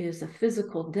there is a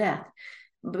physical death,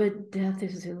 but death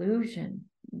is illusion.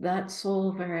 That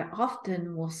soul very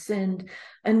often will send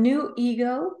a new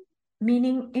ego,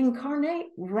 meaning incarnate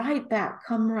right back,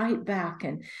 come right back.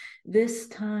 And this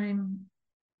time,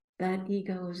 that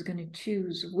ego is going to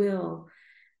choose will,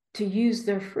 to use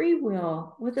their free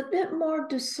will with a bit more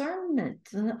discernment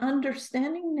and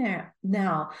understanding there.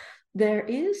 Now, there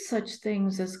is such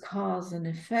things as cause and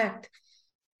effect.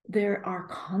 There are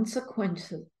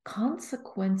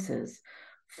consequences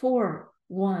for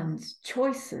one's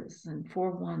choices and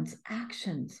for one's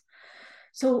actions.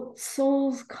 So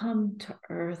souls come to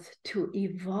earth to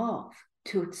evolve,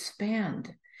 to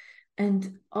expand,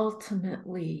 and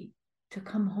ultimately to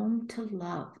come home to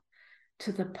love,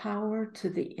 to the power, to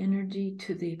the energy,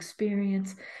 to the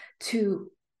experience, to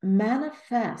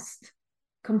manifest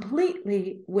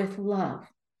completely with love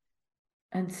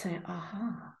and say,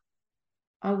 aha,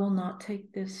 I will not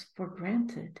take this for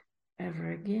granted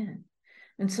ever again.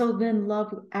 And so then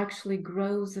love actually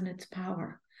grows in its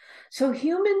power. So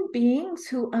human beings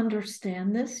who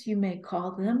understand this, you may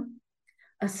call them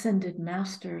ascended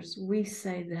masters. We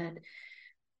say that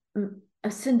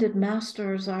ascended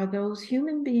masters are those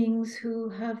human beings who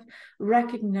have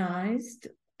recognized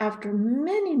after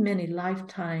many, many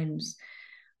lifetimes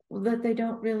that they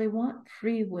don't really want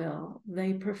free will.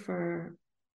 They prefer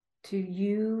to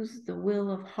use the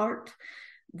will of heart.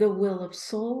 The will of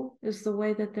soul is the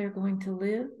way that they're going to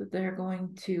live. They're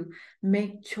going to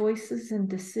make choices and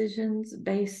decisions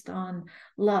based on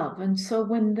love. And so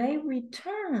when they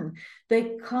return,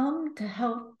 they come to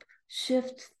help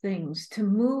shift things, to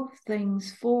move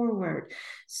things forward,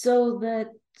 so that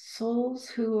souls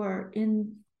who are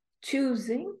in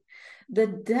choosing the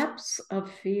depths of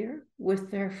fear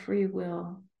with their free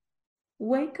will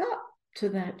wake up to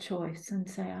that choice and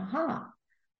say, aha,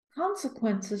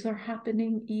 consequences are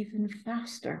happening even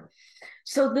faster.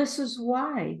 So this is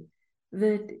why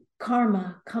that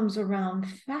karma comes around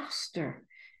faster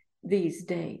these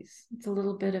days. It's a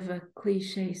little bit of a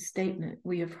cliche statement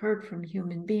we have heard from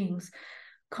human beings.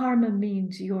 Karma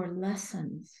means your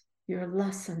lessons. Your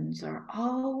lessons are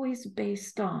always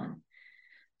based on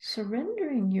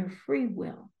surrendering your free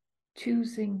will,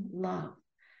 choosing love,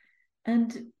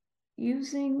 and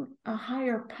using a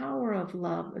higher power of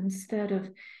love instead of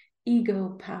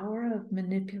ego power of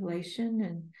manipulation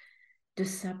and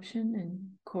deception and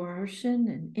coercion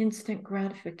and instant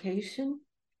gratification,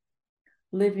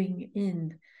 living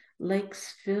in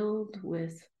lakes filled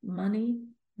with money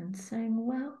and saying,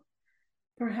 well,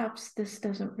 perhaps this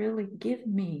doesn't really give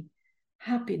me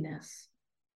happiness.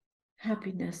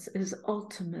 Happiness is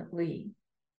ultimately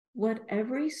what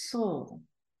every soul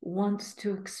wants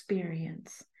to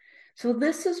experience. So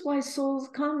this is why souls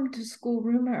come to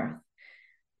schoolroom earth,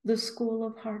 the school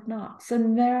of hard knocks.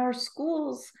 And there are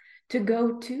schools to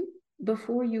go to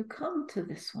before you come to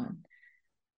this one.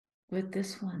 With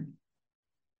this one,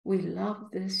 we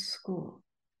love this school,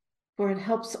 for it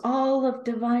helps all of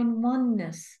divine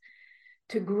oneness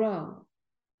to grow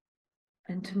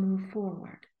and to move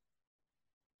forward.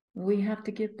 We have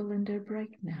to give Belinda a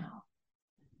break now.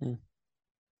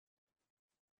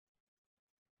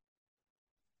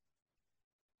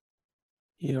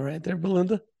 You all right there,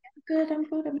 Belinda?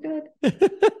 I'm good.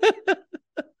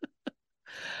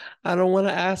 I don't want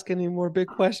to ask any more big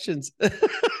questions. You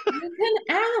can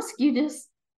ask, you just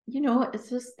it's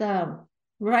just,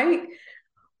 right?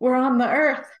 We're on the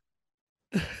earth.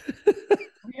 We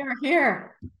are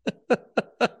here.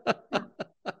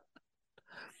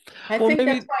 I think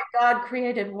that's why God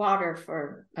created water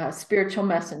for spiritual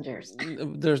messengers.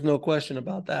 There's no question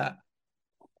about that.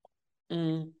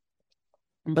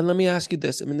 But let me ask you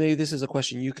this. I mean, maybe this is a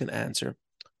question you can answer.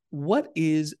 What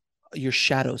is your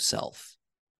shadow self?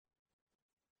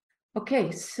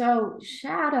 Okay, so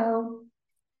shadow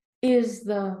is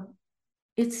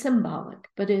it's symbolic,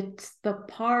 but it's the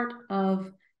part of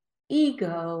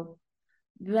ego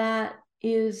that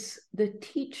is the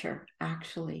teacher,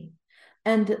 actually.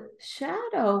 And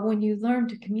shadow, when you learn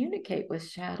to communicate with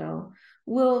shadow,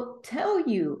 will tell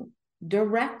you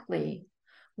directly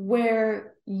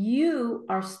where you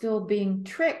are still being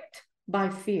tricked by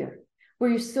fear, where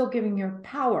you're still giving your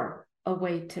power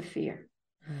away to fear.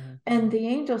 Mm-hmm. And the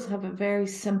angels have a very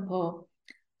simple,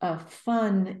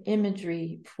 fun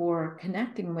imagery for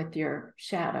connecting with your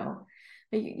shadow.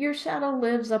 Your shadow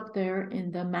lives up there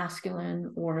in the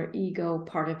masculine or ego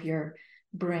part of your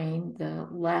brain, the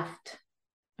left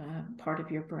part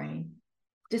of your brain,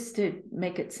 just to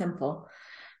make it simple,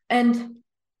 and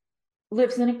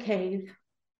lives in a cave.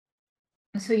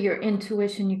 So your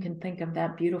intuition, you can think of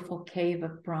that beautiful cave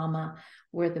of Brahma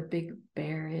where the big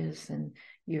bear is, and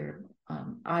your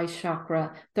eye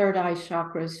chakra, third eye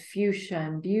chakra is fuchsia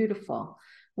and beautiful.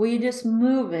 Well, you just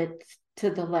move it to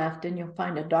the left and you'll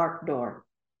find a dark door.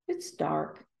 It's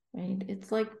dark, right?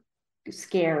 It's like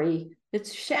scary.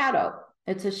 It's shadow.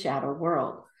 It's a shadow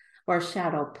world or a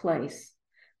shadow place.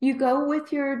 You go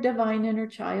with your divine inner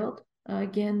child.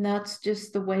 Again, that's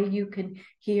just the way you can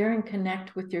hear and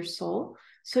connect with your soul.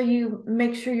 So you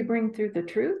make sure you bring through the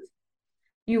truth.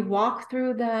 You walk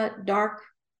through that dark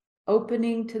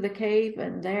opening to the cave,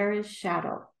 and there is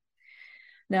shadow.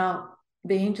 Now,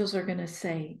 the angels are going to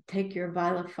say, take your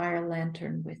violet fire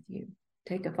lantern with you.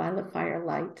 Take a violet fire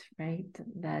light, right?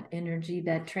 That energy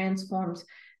that transforms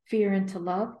fear into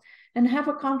love, and have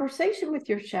a conversation with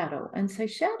your shadow and say,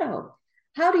 shadow,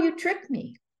 how do you trick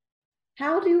me?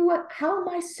 How am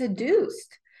I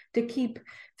seduced to keep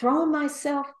throwing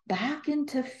myself back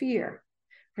into fear,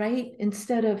 right?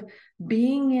 Instead of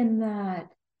being in that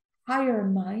higher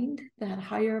mind, that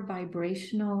higher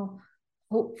vibrational,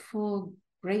 hopeful,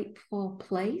 grateful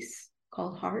place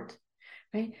called heart,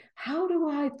 right? How do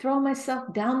I throw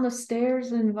myself down the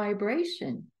stairs in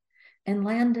vibration and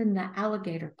land in the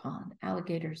alligator pond?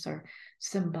 Alligators are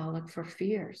symbolic for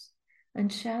fears. And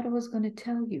shadow is going to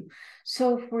tell you.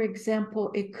 So, for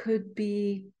example, it could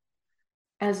be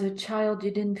as a child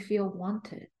you didn't feel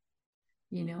wanted,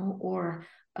 or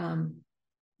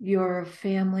your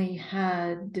family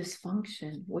had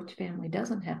dysfunction. Which family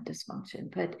doesn't have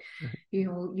dysfunction? But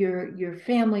your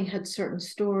family had certain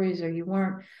stories, or you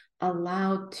weren't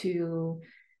allowed to,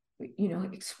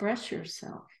 express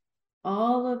yourself.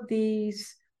 All of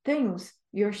these things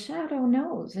your shadow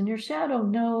knows, and your shadow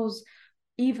knows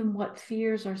even what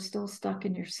fears are still stuck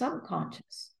in your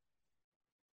subconscious.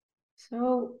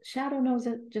 So shadow knows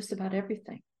it just about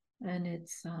everything. And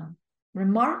it's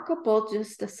remarkable,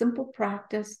 just a simple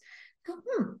practice. I'm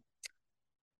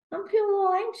feeling a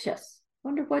little anxious.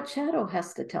 Wonder what shadow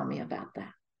has to tell me about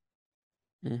that.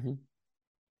 Mm-hmm.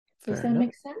 Does that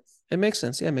make sense? It makes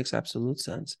sense. Yeah, it makes absolute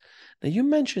sense. Now you've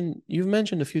mentioned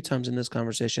a few times in this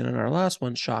conversation, and our last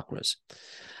one, chakras.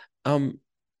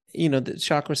 The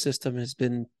chakra system has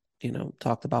been,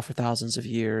 talked about for thousands of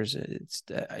years. It's,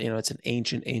 it's an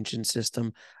ancient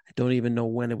system. I don't even know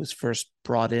when it was first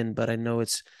brought in, but I know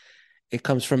it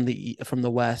comes from the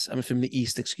West. From the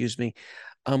East, excuse me.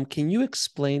 Can you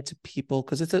explain to people,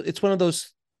 because it's one of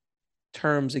those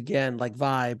terms, again, like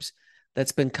vibes,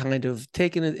 that's been kind of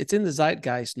taken. It's in the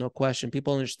zeitgeist, no question.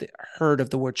 People heard of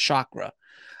the word chakra,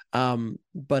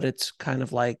 but it's kind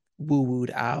of like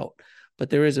woo-wooed out. But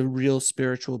there is a real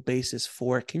spiritual basis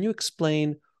for it. Can you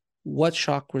explain what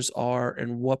chakras are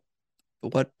and what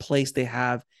place they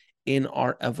have in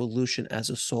our evolution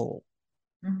as a soul?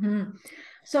 Mm-hmm.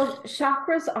 So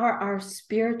chakras are our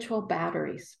spiritual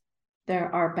batteries.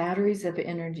 They're our batteries of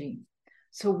energy.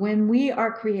 So when we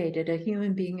are created, a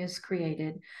human being is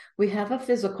created, we have a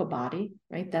physical body,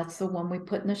 right? That's the one we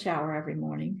put in the shower every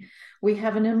morning. We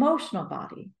have an emotional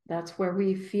body. That's where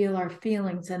we feel our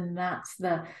feelings, and that's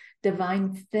the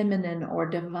divine feminine or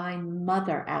divine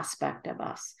mother aspect of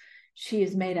us. She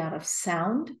is made out of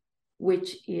sound,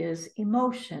 which is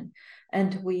emotion.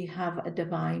 And we have a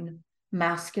divine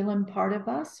masculine part of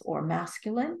us, or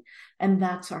masculine, and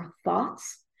that's our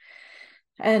thoughts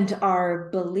and our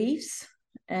beliefs,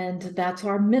 and that's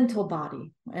our mental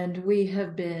body. And we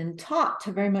have been taught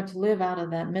to very much live out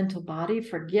of that mental body,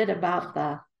 forget about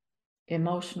the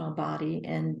emotional body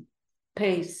and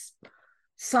pays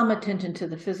some attention to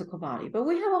the physical body. But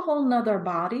we have a whole nother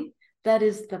body that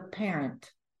is the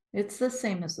parent. It's the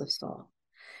same as the soul.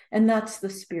 And that's the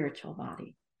spiritual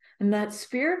body. And that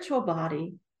spiritual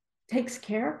body takes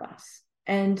care of us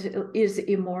and is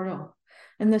immortal.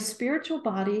 And the spiritual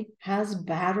body has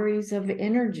batteries of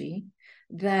energy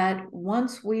that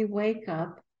once we wake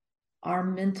up, our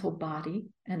mental body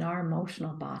and our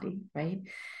emotional body, right,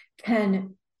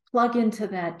 can plug into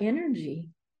that energy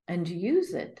and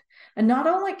use it. And not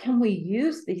only can we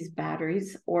use these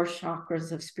batteries or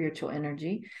chakras of spiritual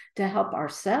energy to help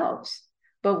ourselves,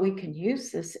 but we can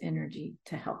use this energy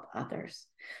to help others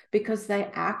because they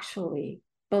actually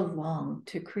belong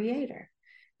to Creator.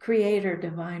 Creator,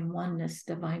 divine oneness,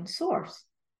 divine source,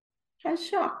 has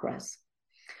chakras.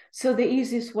 So the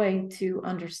easiest way to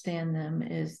understand them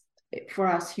is, for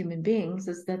us human beings,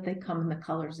 is that they come in the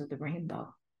colors of the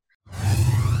rainbow.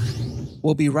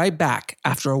 We'll be right back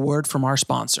after a word from our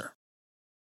sponsor.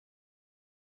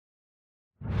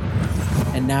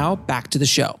 And now back to the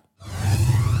show.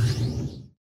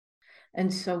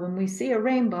 And so when we see a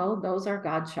rainbow, those are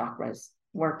God chakras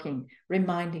working,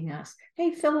 reminding us,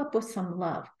 hey, fill up with some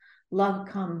love. Love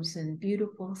comes in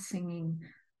beautiful singing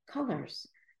colors.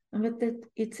 But that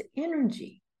it's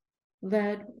energy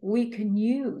that we can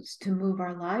use to move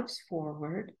our lives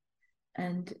forward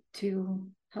and to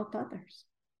help others.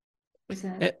 Is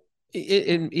that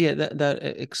that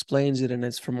explains it. And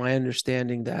it's from my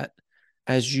understanding that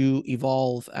as you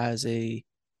evolve as a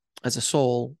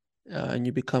soul, and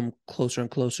you become closer and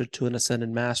closer to an ascended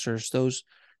masters, those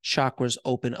chakras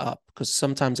open up because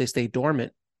sometimes they stay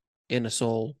dormant in a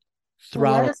soul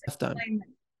throughout a lifetime.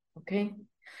 Okay.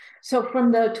 So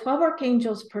from the 12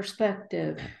 Archangels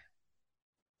perspective,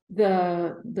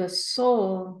 the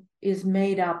soul is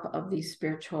made up of these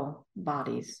spiritual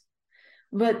bodies.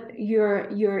 But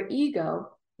your ego,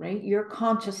 right? Your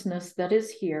consciousness that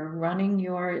is here running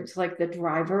it's like the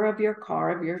driver of your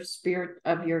car, of your spirit,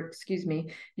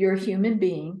 your human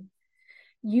being.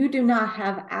 You do not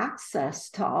have access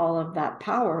to all of that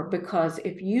power because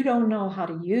if you don't know how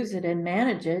to use it and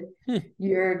manage it,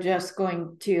 you're just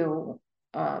going to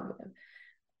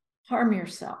harm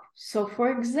yourself. So,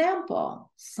 for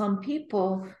example, some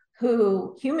people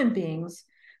human beings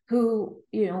who,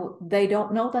 they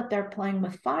don't know that they're playing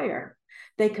with fire.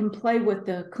 They can play with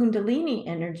the Kundalini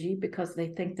energy because they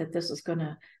think that this is going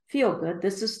to feel good.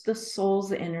 This is the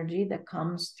soul's energy that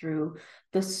comes through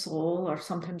the soul, or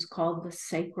sometimes called the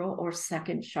sacral or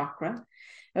second chakra.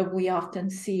 And we often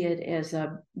see it as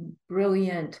a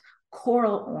brilliant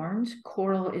coral orange.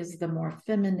 Coral is the more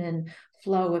feminine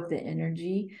flow of the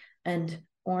energy, and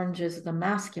orange is the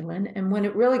masculine. And when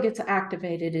it really gets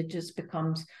activated, it just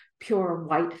becomes pure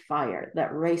white fire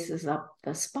that races up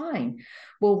the spine.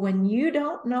 Well, when you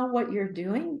don't know what you're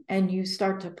doing and you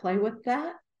start to play with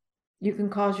that, you can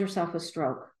cause yourself a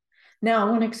stroke. Now, I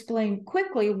want to explain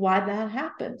quickly why that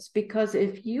happens, because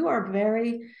if you are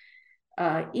very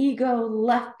ego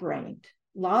left-brained,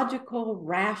 logical,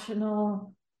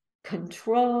 rational,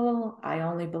 control, I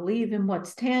only believe in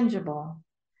what's tangible,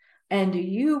 and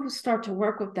you start to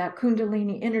work with that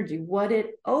Kundalini energy, what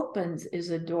it opens is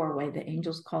a doorway. The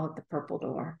angels call it the purple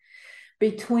door,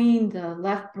 between the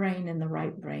left brain and the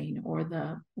right brain,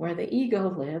 or where the ego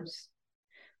lives,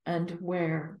 and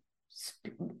where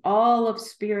all of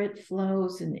spirit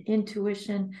flows, and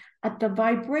intuition at the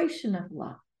vibration of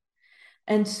love.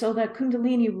 And so that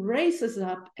Kundalini races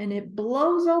up and it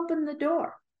blows open the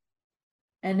door.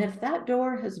 And if that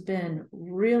door has been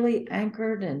really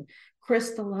anchored and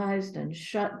crystallized and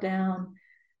shut down,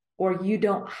 or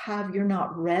you're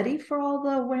not ready for all the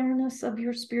awareness of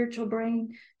your spiritual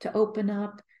brain to open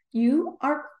up, you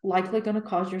are likely going to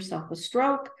cause yourself a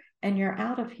stroke and you're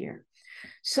out of here.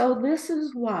 So this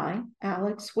is why,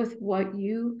 Alex, with what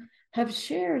you have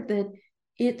shared, that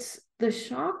it's the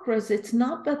chakras, it's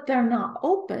not that they're not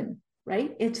open,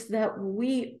 right? It's that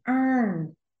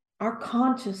our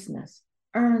consciousness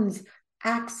earns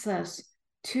access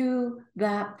to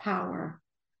that power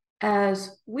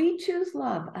as we choose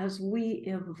love, as we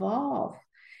evolve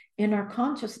in our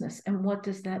consciousness. And what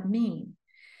does that mean?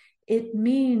 It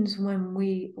means when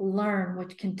we learn,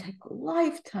 which can take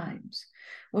lifetimes,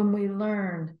 when we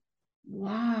learn,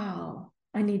 wow,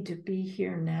 I need to be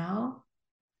here now.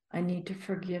 I need to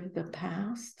forgive the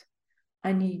past.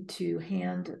 I need to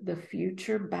hand the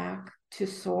future back to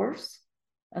source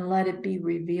and let it be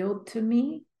revealed to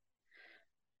me.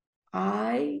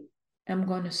 I am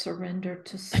going to surrender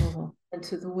to soul and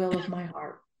to the will of my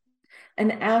heart.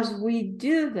 And as we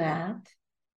do that,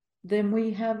 then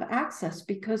we have access,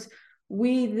 because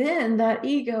that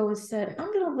ego has said,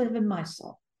 I'm going to live in my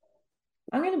soul.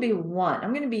 I'm going to be one.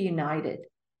 I'm going to be united.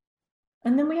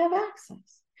 And then we have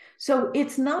access. So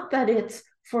it's not that it's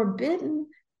forbidden,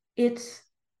 it's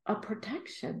a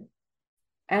protection.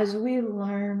 As we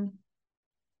learn,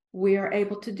 we are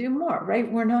able to do more, right?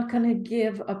 We're not going to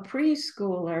give a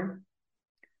preschooler,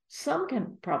 some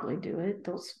can probably do it,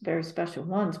 those very special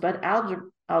ones, but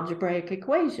algebraic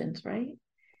equations, right?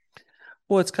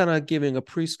 Well, it's kind of giving a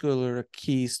preschooler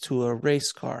keys to a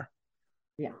race car.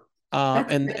 Yeah.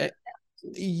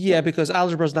 Yeah, because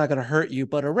algebra is not going to hurt you,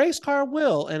 but a race car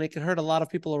will, and it can hurt a lot of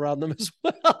people around them as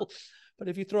well. But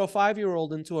if you throw a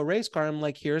 5-year-old into a race car, I'm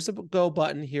like, here's the go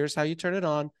button, here's how you turn it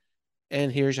on,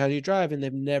 and here's how you drive. And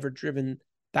they've never driven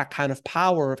that kind of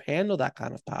power, or handled that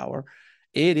kind of power.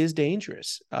 It is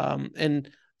dangerous. And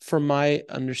from my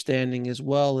understanding, as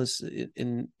well as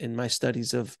in my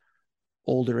studies of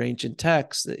older ancient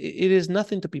texts, it is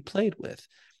nothing to be played with.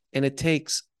 And it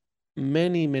takes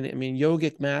many,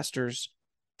 yogic masters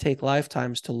take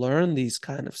lifetimes to learn these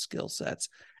kind of skill sets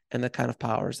and the kind of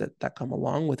powers that come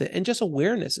along with it. And just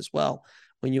awareness as well.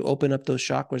 When you open up those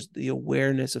chakras, the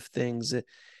awareness of things,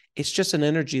 it's just an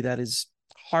energy that is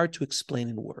hard to explain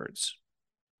in words.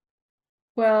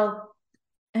 Well,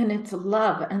 and it's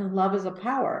love, and love is a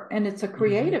power, and it's a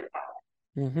creative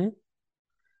power. Mm-hmm.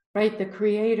 Right? The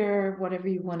creator, whatever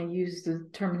you want to use the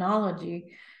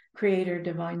terminology, creator,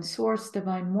 divine source,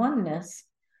 divine oneness,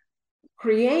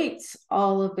 creates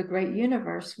all of the great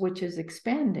universe, which is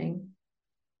expanding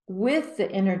with the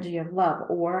energy of love,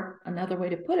 or another way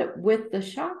to put it, with the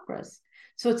chakras.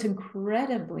 So it's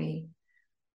incredibly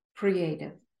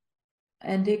creative.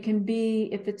 And it can be,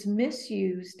 if it's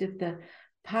misused, if the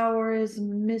power is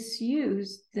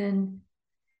misused, then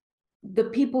the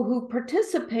people who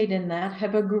participate in that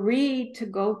have agreed to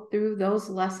go through those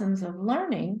lessons of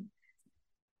learning.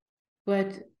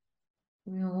 But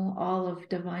all of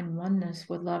divine oneness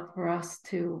would love for us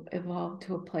to evolve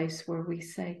to a place where we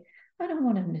say, I don't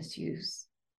want to misuse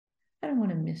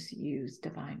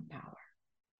divine power.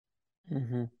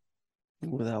 Mm-hmm.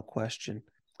 Without question.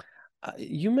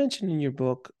 You mentioned in your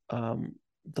book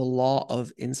the law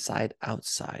of inside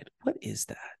outside. What is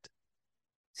that?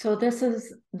 So this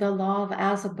is the law of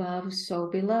as above, so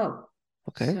below.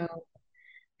 Okay. So,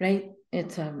 right,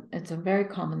 it's a very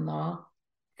common law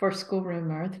for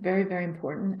schoolroom earth, very, very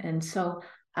important. And so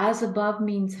as above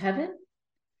means heaven,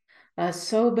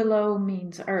 so below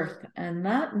means earth. And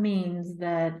that means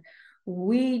that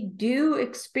we do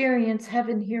experience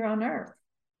heaven here on earth.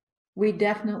 We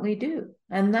definitely do.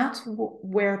 And that's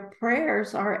where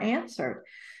prayers are answered.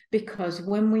 Because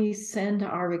when we send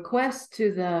our request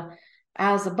to the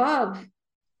as above,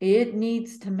 it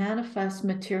needs to manifest,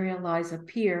 materialize,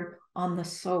 appear on the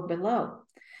so below.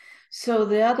 So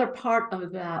the other part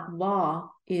of that law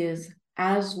is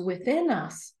as within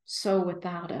us, so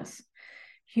without us.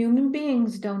 Human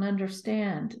beings don't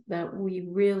understand that we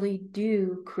really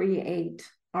do create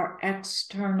our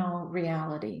external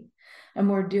reality. And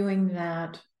we're doing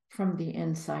that from the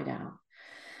inside out.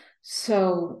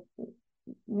 So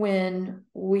when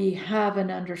we have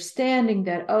an understanding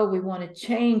that, we want to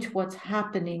change what's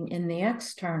happening in the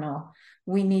external,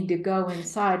 we need to go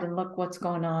inside and look what's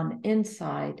going on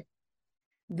inside,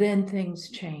 then things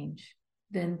change.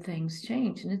 And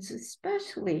it's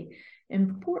especially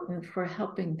important for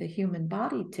helping the human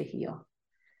body to heal.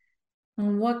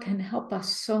 And what can help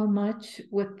us so much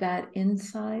with that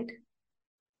inside,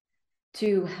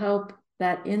 to help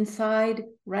that inside,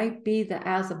 right, be the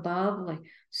as above, like,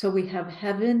 so we have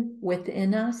heaven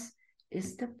within us,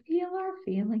 is to feel our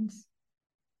feelings.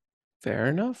 Fair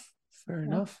enough.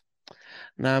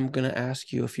 Now I'm going to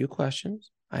ask you a few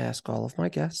questions. I ask all of my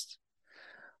guests.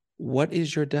 What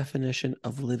is your definition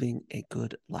of living a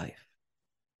good life?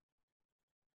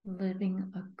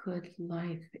 Living a good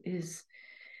life is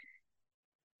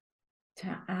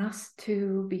to ask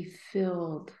to be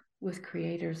filled with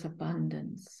Creator's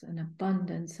abundance. And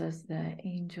abundance, as the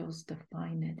angels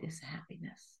define it, is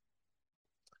happiness.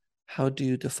 How do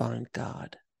you define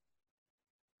God?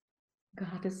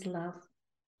 God is love.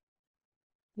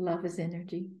 Love is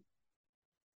energy.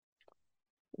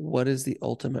 What is the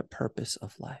ultimate purpose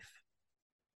of life?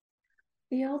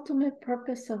 The ultimate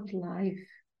purpose of life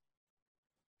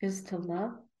is to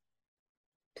love,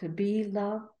 to be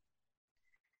love,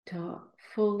 to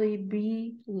fully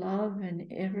be love in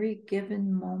every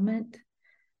given moment.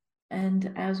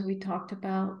 And as we talked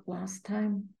about last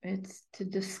time, it's to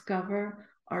discover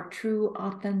our true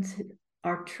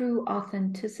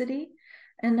authenticity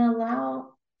and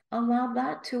allow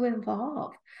that to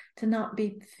evolve, to not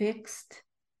be fixed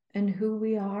in who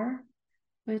we are,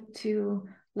 but to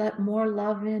let more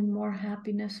love in, more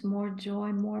happiness, more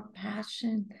joy, more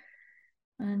passion,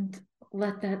 and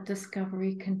let that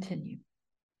discovery continue.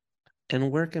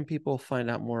 And where can people find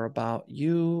out more about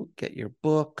you, get your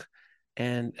book,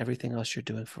 and everything else you're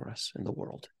doing for us in the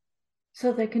world?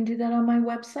 So they can do that on my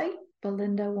website,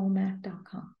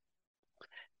 belindawomack.com.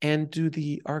 And do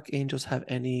the Archangels have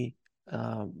any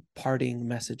parting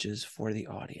messages for the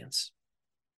audience?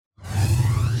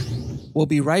 We'll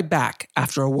be right back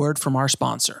after a word from our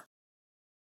sponsor.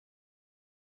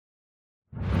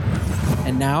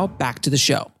 And now back to the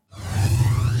show.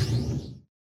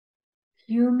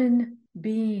 Human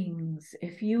beings,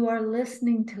 if you are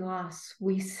listening to us,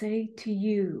 we say to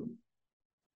you,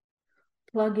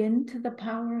 plug into the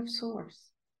power of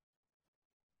Source.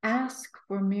 Ask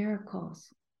for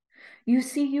miracles. You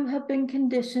see, you have been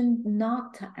conditioned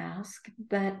not to ask,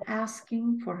 but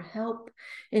asking for help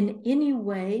in any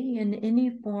way, in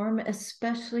any form,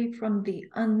 especially from the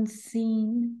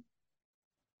unseen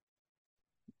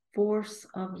force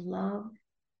of love,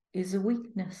 is a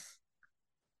weakness.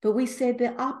 But we say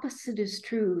the opposite is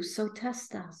true, so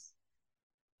test us.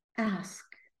 Ask,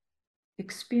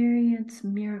 experience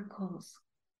miracles.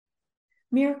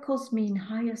 Miracles mean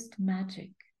highest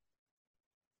magic.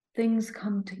 Things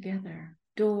come together,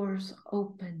 doors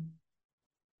open.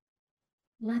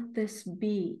 Let this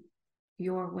be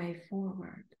your way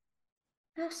forward.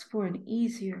 Ask for an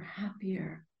easier,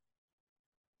 happier,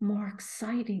 more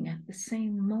exciting at the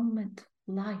same moment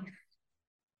life.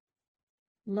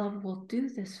 Love will do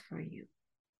this for you.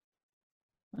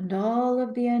 And all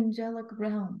of the angelic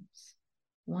realms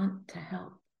want to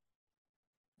help.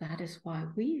 That is why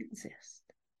we exist.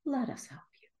 Let us help you.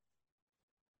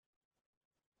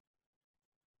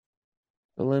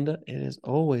 Belinda, it is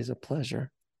always a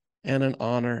pleasure and an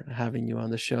honor having you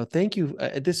on the show. Thank you.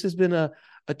 This has been a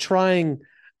trying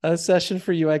session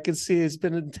for you. I can see it's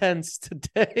been intense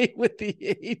today with the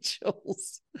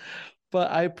angels, but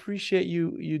I appreciate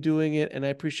you doing it, and I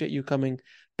appreciate you coming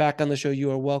back on the show. You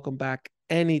are welcome back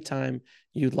anytime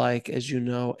you'd like, as you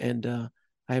know, and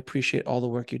I appreciate all the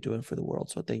work you're doing for the world.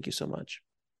 So thank you so much.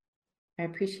 I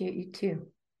appreciate you too.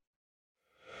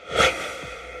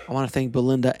 I want to thank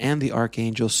Belinda and the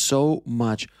Archangels so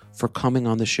much for coming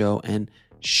on the show and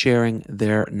sharing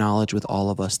their knowledge with all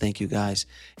of us. Thank you, guys.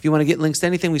 If you want to get links to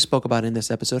anything we spoke about in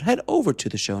this episode, head over to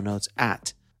the show notes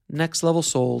at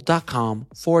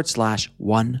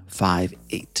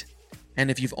nextlevelsoul.com/158. And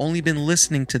if you've only been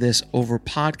listening to this over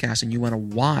podcast and you want to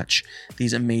watch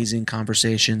these amazing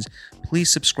conversations, please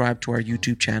subscribe to our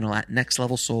YouTube channel at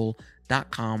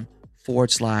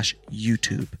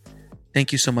nextlevelsoul.com/YouTube.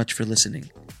 Thank you so much for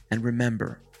listening. And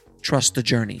remember, trust the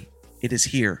journey. It is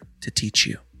here to teach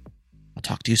you. I'll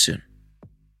talk to you soon.